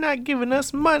 They're not giving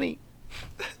us money.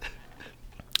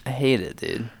 I hate it,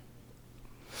 dude.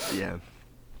 Yeah,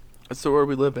 that's the world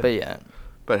we live in. But yeah.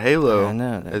 But Halo I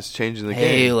know that. is changing the game.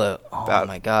 Halo. Oh Bat-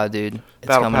 my god, dude. It's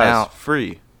Battle coming Pass, out.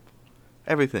 free.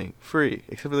 Everything free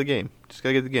except for the game. Just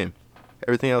gotta get the game.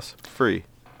 Everything else free.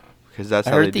 Because that's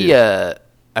I how heard they do.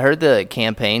 I heard the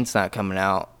campaign's not coming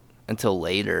out until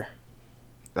later.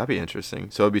 That'd be interesting.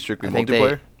 So it'd be strictly I think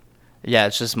multiplayer. Yeah,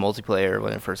 it's just multiplayer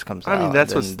when it first comes I out. mean,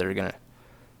 that's then what's- they're gonna.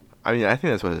 I mean, I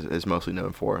think that's what it's mostly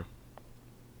known for.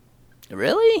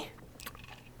 Really?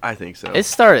 I think so. It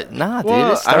started. Nah, dude.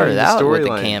 Well, It started the out with the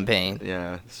storyline- campaign.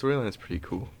 Yeah, the storyline is pretty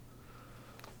cool.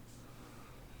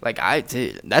 Like,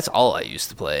 that's all I used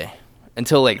to play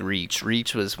until, like, Reach.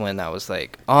 Reach was when I was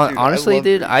like, Dude, I honestly, love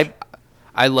dude, Reach.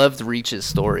 I loved Reach's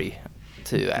story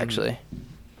too, actually.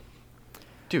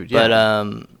 Dude, yeah.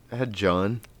 But I had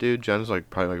John. Dude, John's like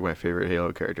probably like my favorite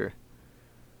Halo character.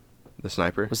 The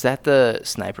sniper. was that the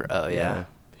sniper? Oh yeah.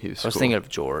 He was I was cool. thinking of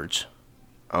George.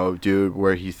 Oh, dude,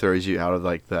 where he throws you out of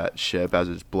like that ship as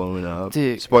it's blowing up.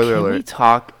 Dude, Spoiler can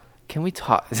alert. Can we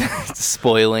talk?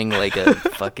 Spoiling like a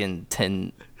fucking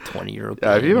 10, 20-year-old.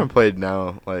 Yeah, if you haven't played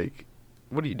now, like,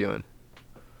 what are you doing?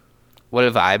 What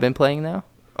have I been playing now?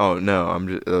 Oh no, I'm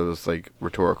just. It was like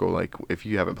rhetorical. Like, if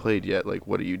you haven't played yet, like,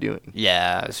 what are you doing?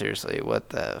 Yeah, seriously, what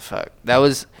the fuck?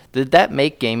 Did that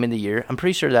make Game of the Year? I'm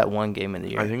pretty sure that won Game of the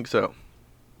Year. I think so.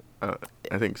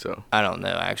 I think so. I don't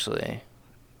know, actually.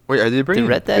 Wait, are they bringing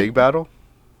Red Dead- Big Battle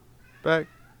back?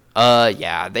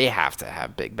 Yeah, they have to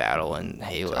have Big Battle in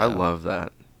Halo. I love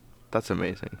that. That's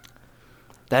amazing.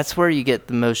 That's where you get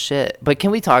the most shit. But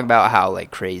can we talk about how, like,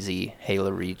 crazy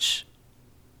Halo Reach,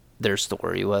 their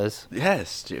story was?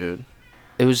 Yes, dude.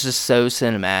 It was just so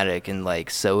cinematic and, like,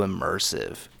 so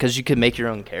immersive. Because you could make your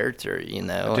own character, you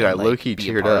know? Dude, I and, like, low-key be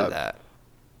a teared part of up. that.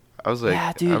 I was like,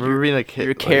 Yeah, dude, I remember being like, Your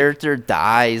like, character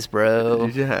dies, bro.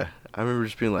 Yeah, I remember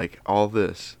just being like, all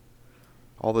this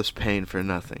pain for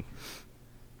nothing,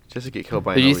 just to get killed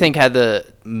by. Who do you an elite. think had the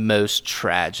most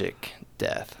tragic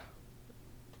death?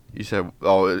 You said,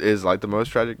 oh, it is like the most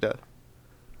tragic death.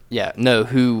 Yeah, no.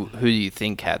 Who do you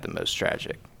think had the most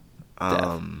tragic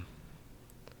death?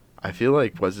 I feel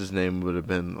like what's his name would have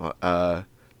been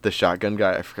the shotgun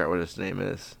guy. I forgot what his name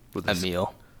is. With his,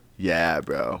 Emil. yeah,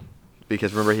 bro.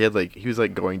 Because remember he was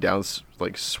like going down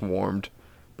like swarmed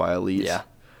by elites. Yeah.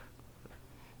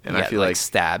 And He I got, feel like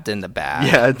stabbed in the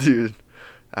back. yeah, dude.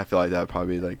 I feel like that would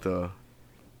probably be like the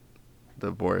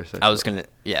worst. I was gonna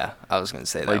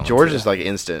say that. like one George too. is like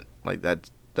instant. Like that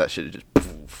shit is just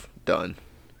poof, done.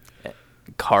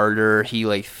 Carter, he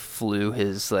like flew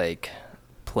his like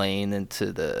plane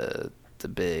into the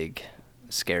big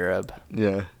scarab.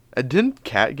 Yeah. And didn't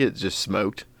Kat get just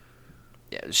smoked?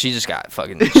 Yeah, she just got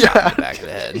fucking shot in the back of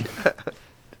the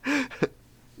head.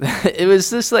 It was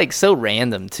just like so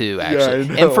random too, actually. I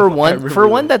know. And for I remember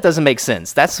one that. that doesn't make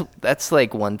sense. That's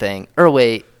like one thing. Or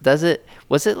wait, does it?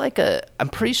 Was it like I'm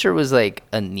pretty sure it was like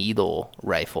a needle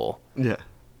rifle. Yeah.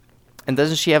 And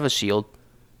doesn't she have a shield?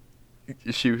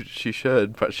 She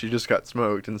should, but she just got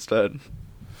smoked instead.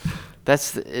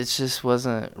 It just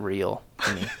wasn't real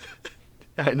to me.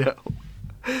 I know.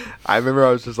 I remember I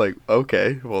was just like,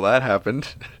 okay, well that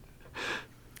happened.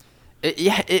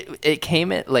 It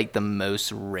came at like the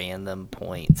most random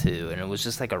point too, and it was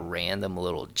just like a random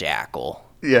little jackal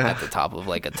Yeah. at the top of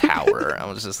like a tower. I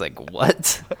was just like,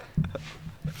 what?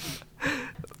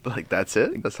 Like that's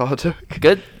it? That's all it took?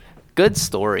 Good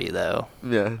story though.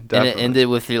 Yeah, And definitely. it ended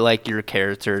with your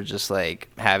character just like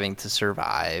having to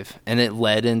survive, and it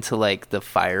led into like the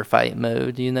firefight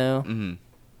mode. Mhm.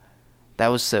 That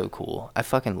was so cool. I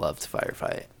fucking loved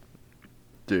firefight.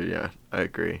 Dude, yeah, I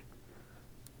agree.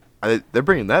 They're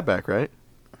bringing that back, right?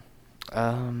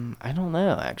 I don't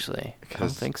know actually. I don't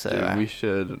think so. Dude, we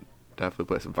should definitely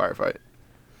play some Firefight.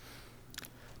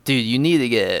 Dude, you need to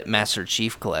get Master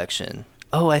Chief Collection.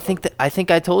 Oh, I think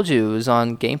I told you it was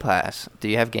on Game Pass. Do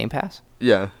you have Game Pass?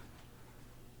 Yeah.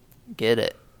 Get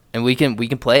it, and we can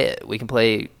play it. We can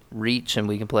play Reach, and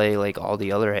we can play like all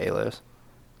the other Halos.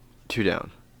 2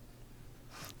 down.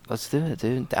 Let's do it,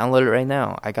 dude. Download it right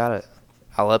now. I got it.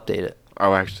 I'll update it.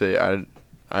 Oh, actually, I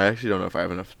actually don't know if I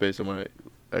have enough space on my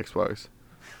Xbox.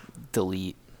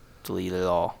 Delete it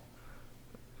all.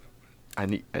 I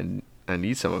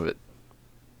need some of it.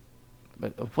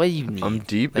 But what do you need? I'm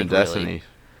deep in Like, really? Destiny.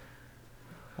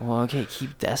 Well, okay,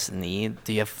 keep Destiny.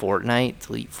 Do you have Fortnite?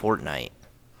 Delete Fortnite.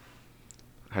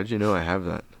 How'd you know I have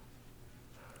that?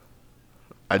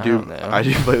 I don't know. I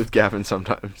do play with Gavin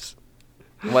sometimes.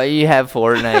 Why do you have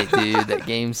Fortnite, dude? That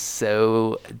game's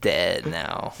so dead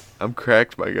now. I'm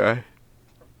cracked, my guy.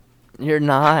 You're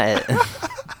not.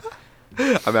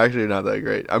 I'm actually not that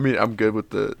great. I mean, I'm good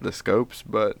with the scopes,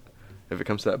 but if it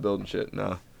comes to that building shit,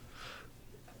 no.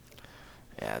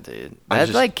 Yeah, dude. I That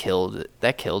just- like killed it.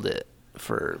 That killed it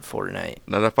for Fortnite.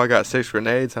 Not if I got 6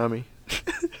 grenades, homie.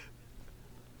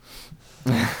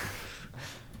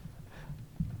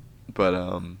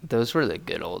 But Those were the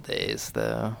good old days,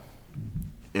 though.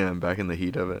 yeah, I'm back in the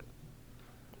heat of it.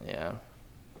 Yeah.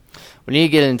 We need to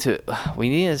get into. We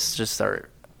need to just start.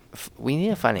 We need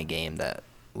to find a game that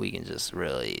we can just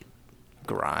really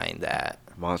grind at.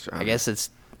 Monster I Hunter. guess it's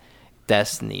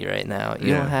Destiny right now. You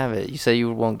Yeah. don't have it. You said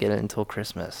you won't get it until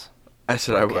Christmas. I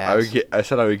said I would get. I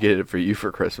said I would get it for you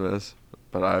for Christmas,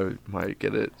 but I might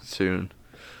get it soon.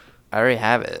 I already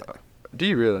have it. Do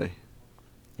you really?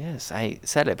 Yes, I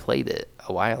said I played it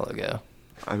a while ago.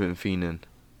 I've been fiending.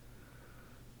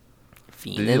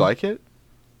 Fiending? Did you like it?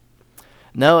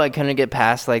 No, I couldn't get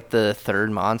past like the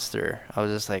third monster. I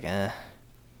was just like, eh.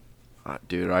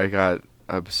 Dude, I got.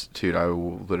 Dude, I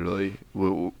will literally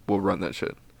will run that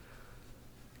shit.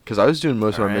 Cause I was doing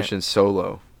most of my Alright. missions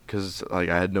solo. Cause like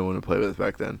I had no one to play with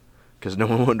back then. Cause no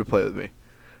one wanted to play with me.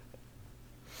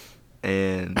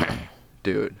 And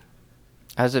dude,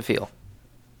 How does it feel?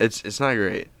 it's not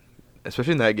great,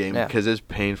 especially in that game, Yeah. because it's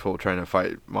painful trying to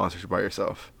fight monsters by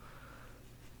yourself.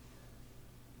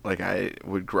 Like I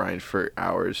would grind for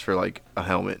hours for like a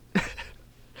helmet.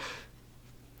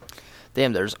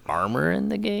 Damn, there's armor in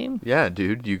the game? Yeah,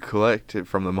 dude, you collect it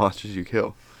from the monsters you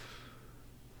kill.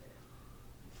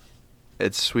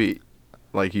 It's sweet.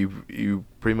 Like you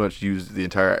pretty much use the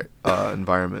entire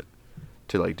environment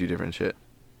to like do different shit.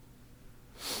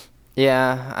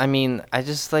 Yeah, I mean, I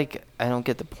just like, I don't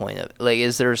get the point of it. Like,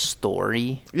 is there a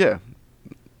story? Yeah,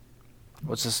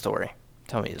 What's the story?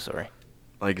 Tell me the story.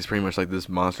 like it's pretty much like this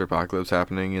monster apocalypse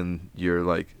happening, and you're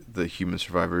like the human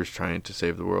survivors trying to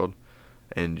save the world,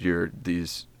 and you're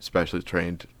these specially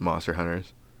trained monster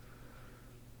hunters.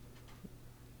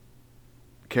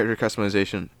 Character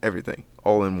customization, everything,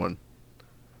 all in one.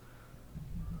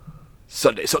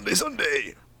 Sunday.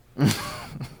 I'm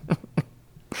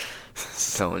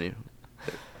telling you,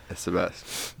 it's the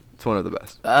best. It's one of the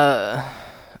best. But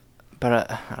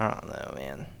I don't know,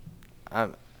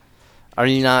 man. Are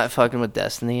you not fucking with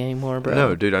Destiny anymore, bro?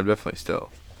 No, dude, I'm definitely still.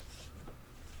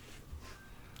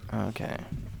 Okay.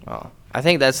 Well, I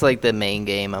think that's like the main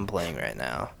game I'm playing right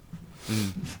now.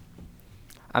 Mm.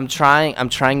 I'm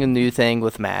trying a new thing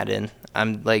with Madden.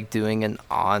 I'm like doing an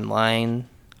online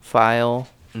file,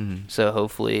 so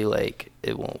hopefully like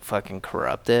it won't fucking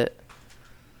corrupt it.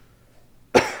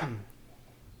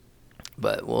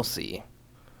 But we'll see.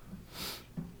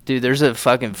 Dude, there's a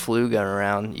fucking flu going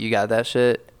around. You got that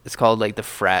shit? It's called like the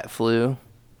frat flu.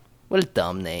 What a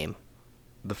dumb name.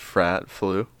 The frat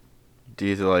flu? Do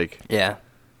you have to like... Yeah.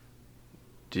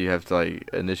 Do you have to like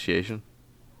initiation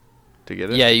to get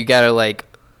it? Yeah, you gotta like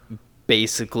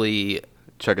basically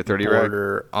Check a 30 reg?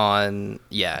 border on...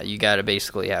 Yeah, you gotta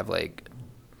basically have like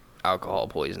alcohol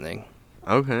poisoning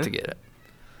Okay. to get it.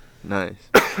 Nice.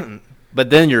 But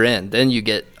then you're in. Then you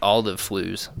get all the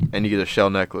flus. And you get a shell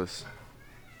necklace.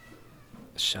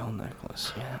 Shell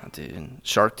necklace. Yeah, dude.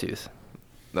 Shark tooth.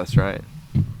 That's right.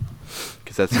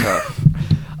 Because that's tough.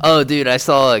 Oh, dude, I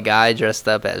saw a guy dressed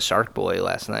up as Shark Boy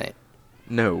last night.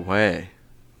 No way.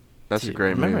 That's Dude, a great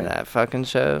remember movie. that fucking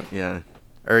show? Yeah.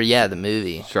 Or, yeah, the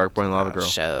movie. Shark Boy and Lava Girl.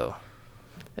 Show.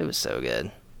 It was so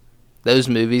good. Those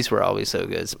movies were always so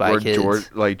good. Spy Where Kids.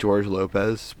 George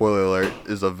Lopez, spoiler alert,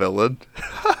 is a villain.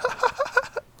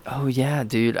 Oh, yeah,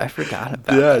 dude. I forgot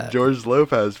about Yeah, that. George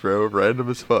Lopez, bro. Random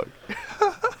as fuck.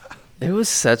 It was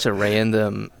such a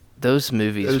random... Those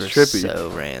movies It was were trippy.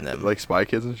 so random. Like Spy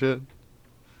Kids and shit.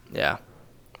 Yeah.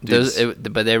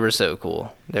 Dude, But they were so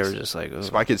cool. They were just like... Ooh.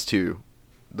 Spy Kids 2,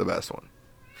 the best one.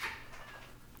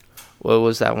 What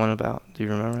was that one about? Do you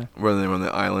remember? Where they were on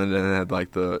the island and it had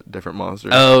like the different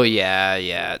monsters. Oh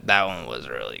yeah, that one was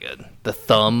really good. The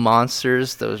thumb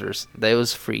monsters,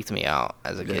 those freaked me out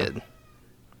as a kid.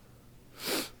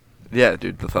 Yeah,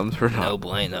 dude, the thumbs were not. No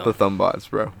bueno. The thumb bots,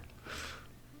 bro.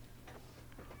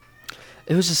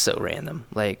 It was just so random.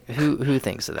 Like who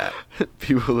thinks of that?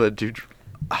 People that do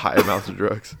high amounts of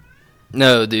drugs.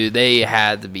 No, dude, they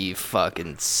had to be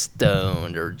fucking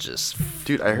stoned or just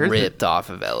Dude, I heard ripped off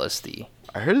of LSD.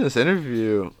 I heard in this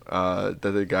interview that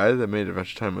the guy that made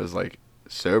Adventure Time was like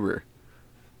sober.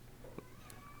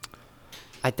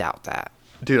 I doubt that.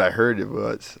 Dude, I heard it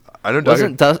was. I know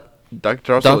Wasn't Dr.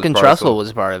 Trussell Duncan was Trussell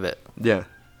was part of it. Yeah,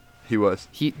 he was.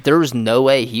 There was no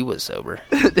way he was sober.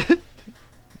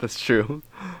 That's true.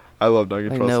 I love Duncan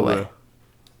Like, Trussell. no way. though.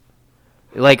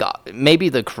 Like maybe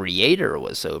the creator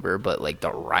was sober, but like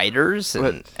the writers and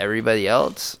What? everybody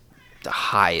else,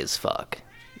 high as fuck.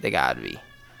 They gotta be.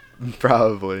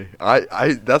 Probably.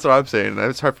 I that's what I'm saying.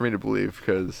 It's hard for me to believe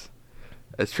because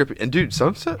it's trippy. And dude, some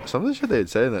of the shit they had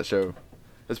said in that show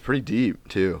is pretty deep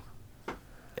too.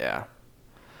 Yeah.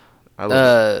 I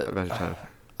love Adventure Time.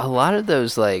 A lot of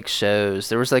those like shows,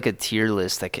 there was like a tier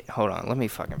list that hold on, let me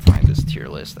fucking find this tier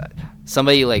list that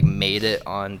somebody like made it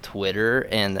on Twitter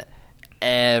and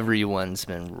everyone's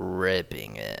been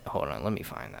ripping it. Hold on, let me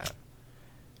find that.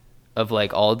 Of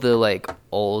like all the like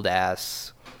old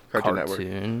ass Cartoon Network.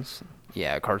 cartoons.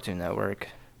 Yeah, Cartoon Network.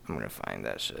 I'm gonna find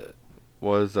that shit.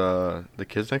 Was The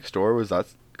Kids Next Door, was that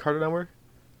Cartoon Network?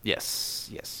 Yes.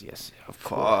 Of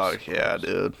course. Fuck yeah,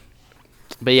 dude.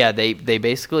 But yeah, they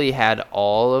basically had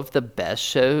all of the best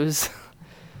shows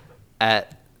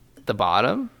at the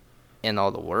bottom and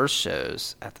all the worst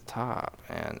shows at the top.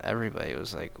 And everybody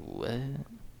was like, what?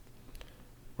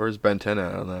 Where's Ben 10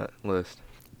 at on that list?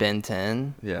 Ben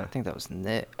 10? Yeah. I think that was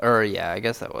Nick. Or yeah, I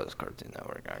guess that was Cartoon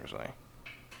Network, actually.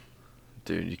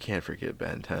 Dude, you can't forget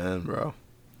Ben 10, bro.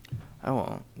 I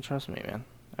won't. Trust me, man.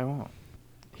 I won't.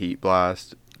 Heat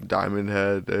Blast, Diamond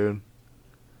Head, dude.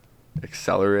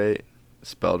 Accelerate,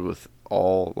 spelled with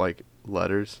all, like,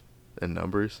 letters and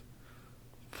numbers.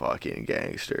 Fucking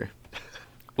gangster.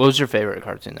 What was your favorite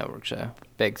Cartoon Network show?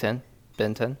 Big 10?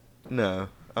 Ben 10? No.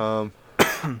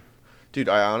 Dude,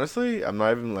 I'm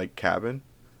not even, like, capping.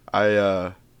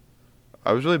 I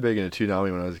was really big into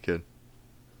Toonami when I was a kid.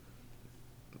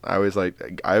 I was,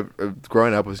 like,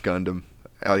 growing up was Gundam.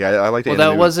 I liked Well,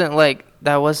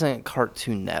 that wasn't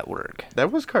Cartoon Network.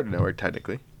 That was Cartoon Network,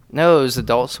 technically. No, it was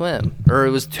Adult Swim. Or it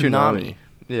was Toonami.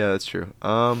 Yeah, that's true.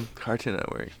 Cartoon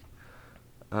Network.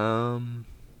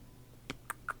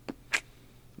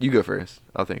 You go first.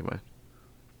 I'll think of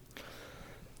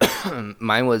mine.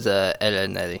 Mine was Ed, Edd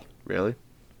n Eddy. Really?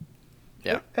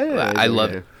 Yeah. Hey, I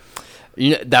love it.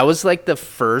 You know, that was like the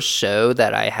first show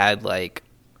that I had like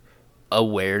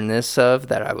awareness of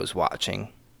that I was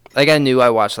watching. Like I knew I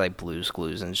watched like Blue's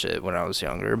Clues and shit when I was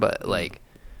younger, but like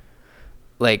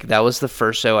that was the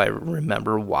first show I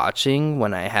remember watching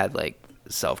when I had like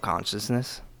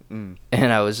self-consciousness. Mm.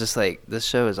 And I was just like, this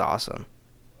show is awesome.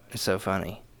 It's so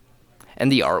funny.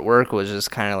 And the artwork was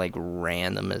just kind of like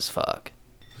random as fuck.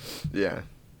 Yeah,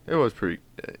 it was pretty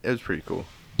cool.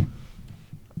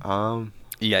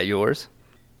 You got yours?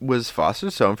 Was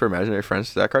Foster's Home for Imaginary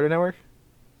Friends that Cartoon Network?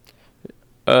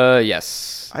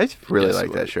 Yes. I really Yes, liked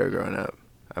it that was. show growing up.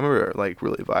 I remember like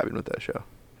really vibing with that show.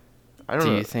 I don't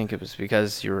Do know. you think it was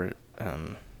because you were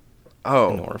an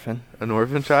Oh, orphan? an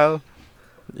orphan child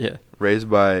Yeah. raised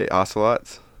by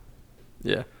ocelots.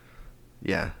 Yeah.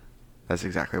 Yeah, that's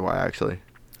exactly why. Actually,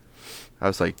 I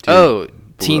was like, dude, Oh, blew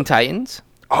Teen up. Titans?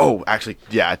 Oh, actually,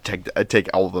 yeah, I take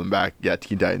all of them back. Yeah,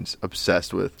 Teen Titans,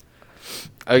 obsessed with.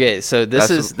 Okay, so this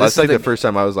That's is like the first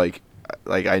time I was like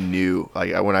I knew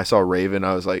when I saw Raven,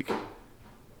 I was like,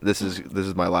 this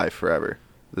is my life forever.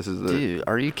 This is the Dude,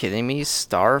 are you kidding me?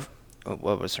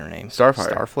 What was her name?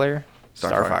 Starfire. Starflare?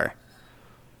 Starfire.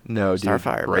 No, dude,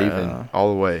 Starfire, Raven bro.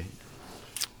 all the way.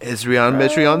 Ezreon,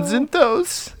 Metreon,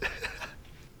 Zinthos.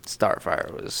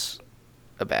 Starfire was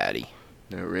a baddie.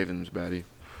 No, Raven's baddie.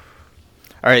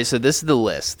 All right, so this is the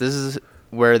list. This is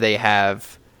where they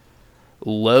have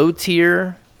low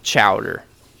tier Chowder,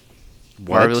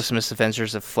 Marvelous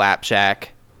Misadventures of Flapjack,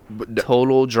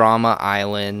 Total Drama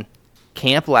Island,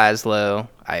 Camp Lazlo.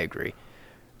 I agree.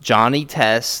 Johnny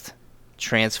Test,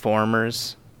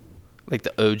 Transformers, like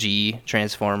the OG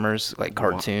Transformers, like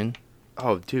cartoon.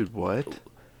 Oh, dude, what?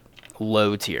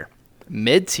 Low tier.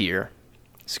 Mid tier,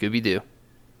 Scooby Doo,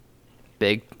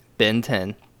 Big Ben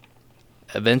 10,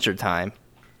 Adventure Time.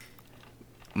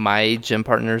 My gym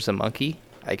partner's a monkey.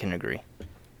 I can agree.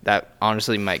 That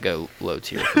honestly might go low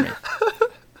tier for me.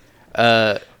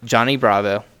 Johnny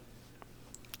Bravo.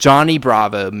 Johnny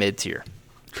Bravo mid tier.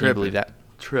 Can you believe that?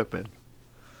 Tripping.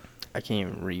 I can't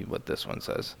even read what this one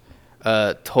says.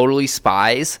 Totally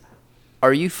Spies.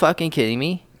 Are you fucking kidding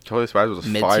me? Totally Spies was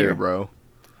Mid-tier. fire, bro.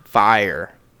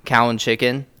 Fire. Cow and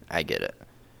Chicken. I get it.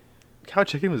 Cow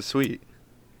Chicken was sweet.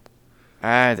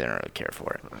 I didn't really care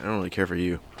for it. I don't really care for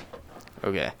you.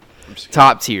 Okay. I'm just kidding.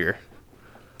 Top tier.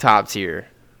 Top tier.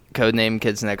 Codename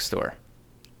Kids Next Door.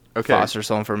 Okay. Foster's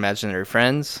Home for Imaginary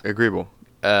Friends. Agreeable.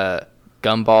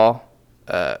 Gumball.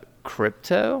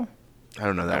 Crypto. I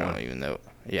don't know I that don't one. even know.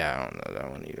 Yeah, I don't know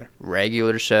that one either.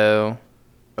 Regular Show.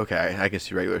 Okay, I can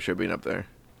see Regular Show being up there.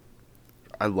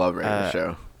 I love Regular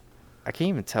Show. I can't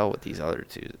even tell what these other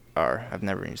two are. I've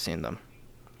never even seen them.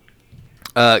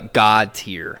 God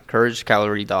tier. Courage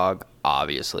Calorie Dog,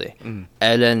 obviously.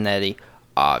 Ed and Eddie,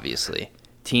 obviously.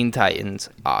 Teen Titans,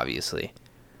 obviously.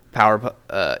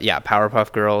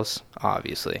 Powerpuff Girls,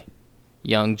 obviously.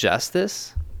 Young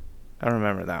Justice? I don't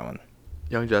remember that one.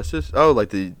 Young Justice? Oh,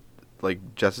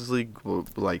 like Justice League,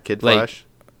 like Kid Like- Flash?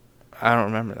 I don't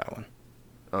remember that one.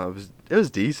 It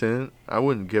was decent. I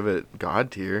wouldn't give it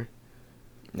God tier.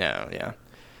 No, yeah.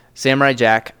 Samurai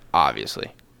Jack,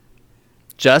 obviously.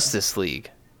 Justice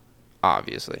League,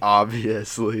 obviously.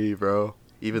 Obviously, bro.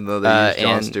 Even though they used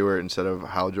Jon and- Stewart instead of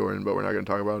Hal Jordan, but we're not going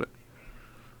to talk about it.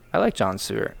 I like Jon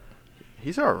Stewart.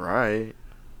 He's alright.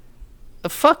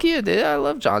 Fuck you, dude. I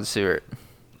love Jon Stewart.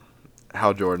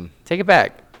 Hal Jordan. Take it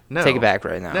back. No. Take it back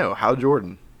right now. No, Hal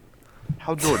Jordan.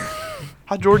 Hal Jordan.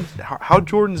 Hal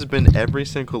Jordan's been every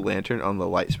single lantern on the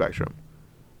light spectrum.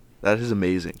 That is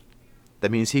amazing.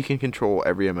 That means he can control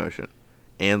every emotion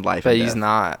and life But and he's death.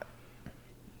 not.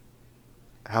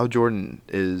 Hal Jordan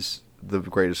is the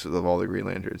greatest of all the Green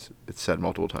Lanterns. It's said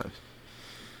multiple times.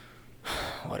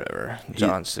 Whatever.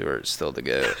 Jon Stewart's still the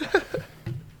GOAT.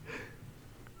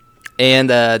 And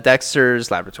Dexter's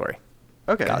Laboratory.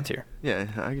 Okay. God tier. Yeah,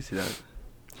 I can see that.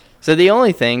 So the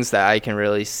only things that I can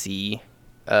really see,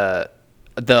 the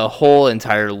whole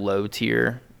entire low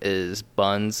tier is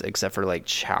Buns, except for like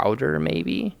Chowder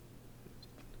maybe,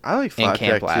 I like and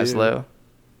Flapjack Camp Lazlo. too.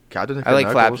 Captain I like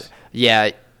Knuckles. Flapjack. Yeah,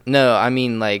 no, I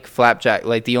mean like Flapjack.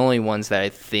 Like the only ones that I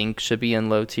think should be in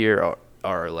low tier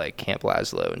are like Camp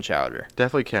Lazlo and Chowder.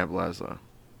 Definitely Camp Lazlo.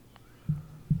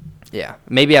 Yeah,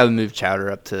 maybe I would move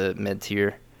Chowder up to mid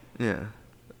tier. Yeah.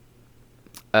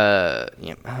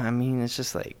 Yeah, I mean it's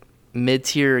just like mid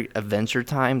tier Adventure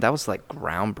Time. That was like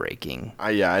groundbreaking.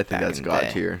 I think Back that's in the God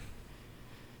day. tier.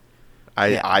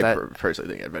 Yeah, I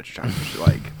personally think Adventure Time is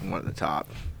like one of the top.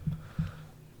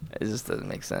 It just doesn't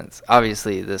make sense.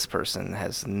 Obviously, this person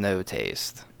has no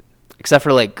taste, except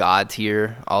for like God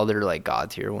tier. All their like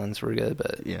God tier ones were good,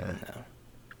 but Yeah. no.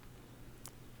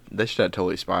 They should have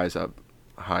Totally Spies up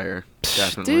higher.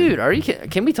 Definitely. Dude, are you?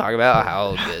 Can we talk about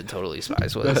how good Totally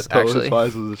Spies was? Totally Actually,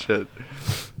 Spies was the shit.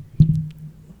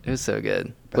 it was so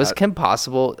good. Was Bad. Kim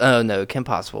Possible? Oh no, Kim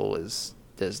Possible was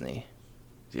Disney.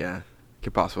 Yeah.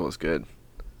 Kim Possible was good.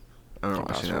 I don't know Kim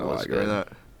why I seen that Possible a was lot. Growing good.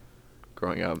 up.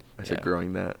 growing up. I said Yeah.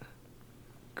 growing that.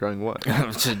 Growing what?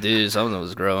 Dude, something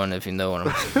was growing, if you know what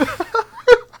I'm.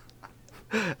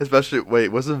 Especially, wait,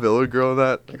 what's the villain girl in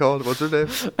that called? What's her name?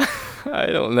 I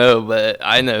don't know, but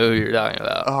I know who you're talking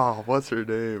about. Oh, what's her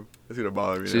name? It's gonna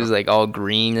bother me. She now. was like all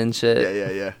green and shit.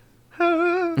 Yeah.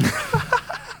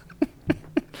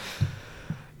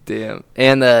 Damn.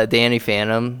 And Danny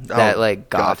Phantom, that like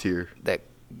God goth, tier. that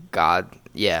god,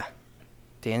 yeah.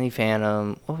 Danny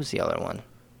Phantom. What was the other one?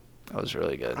 That was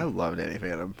really good. I love Danny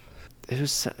Phantom. It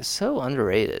was so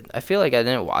underrated. I feel like I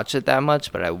didn't watch it that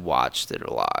much, but I watched it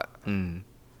a lot. Mm.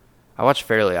 I watched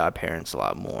Fairly Odd Parents a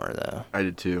lot more though. I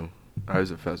did too. I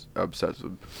was obsessed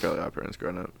with Fairly Odd Parents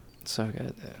growing up. So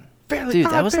good, dude. Fairly Dude,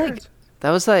 Odd that was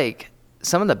Parents. like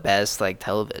some of the best like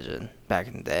television back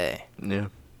in the day. Yeah.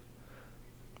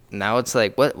 Now it's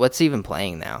like what's even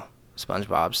playing now?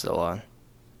 SpongeBob's still on.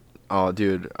 Oh,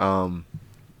 dude. I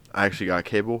actually got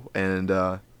cable, and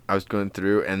I was going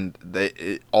through, and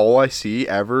all I see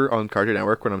ever on Cartoon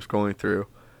Network when I'm scrolling through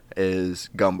is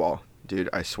Gumball. Dude,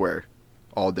 I swear,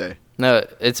 all day. No,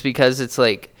 it's because it's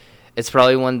like it's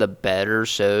probably one of the better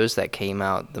shows that came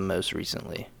out the most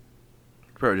recently.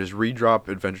 Bro, just redrop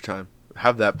Adventure Time.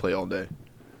 Have that play all day. Or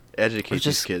Educate these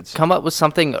just kids. come up with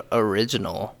something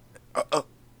original.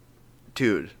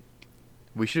 Dude,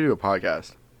 we should do a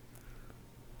podcast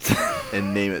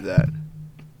and name it that.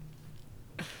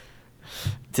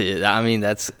 Dude, I mean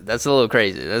that's a little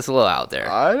crazy. That's a little out there.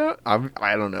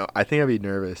 I don't know. I think I'd be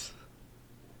nervous.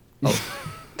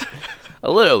 A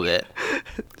little bit.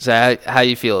 So how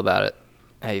you feel about it?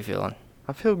 How you feeling?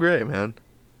 I feel great, man.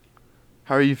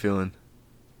 How are you feeling?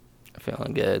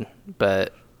 Feeling good.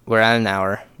 But we're at an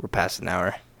hour. We're past an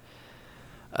hour.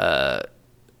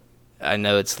 I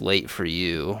know it's late for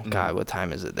you. God, what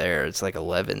time is it there? It's like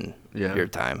 11 Yeah. your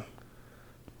time.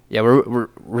 Yeah, we're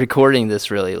recording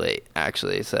this really late,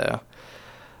 actually. So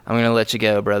I'm gonna let you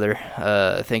go, brother.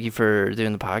 Thank you for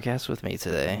doing the podcast with me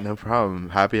today. No problem.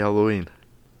 Happy Halloween.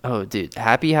 Oh, dude,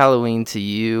 happy Halloween to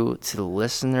you, to the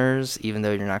listeners, even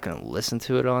though you're not going to listen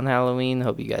to it on Halloween.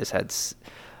 Hope you guys had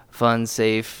fun,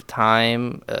 safe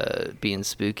time being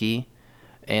spooky.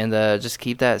 And just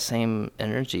keep that same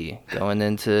energy going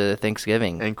into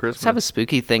Thanksgiving. And Christmas. Let's have a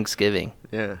spooky Thanksgiving.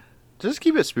 Yeah. Just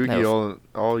keep it spooky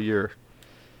all year.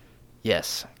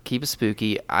 Yes, keep it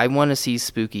spooky. I want to see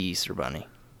spooky Easter Bunny.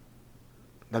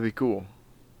 That'd be cool.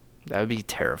 That would be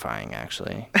terrifying,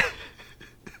 actually.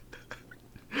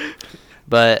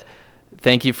 But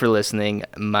thank you for listening.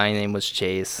 My name was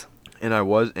Chase. And I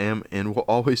am, and will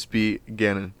always be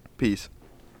Gannon. Peace.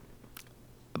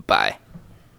 Bye.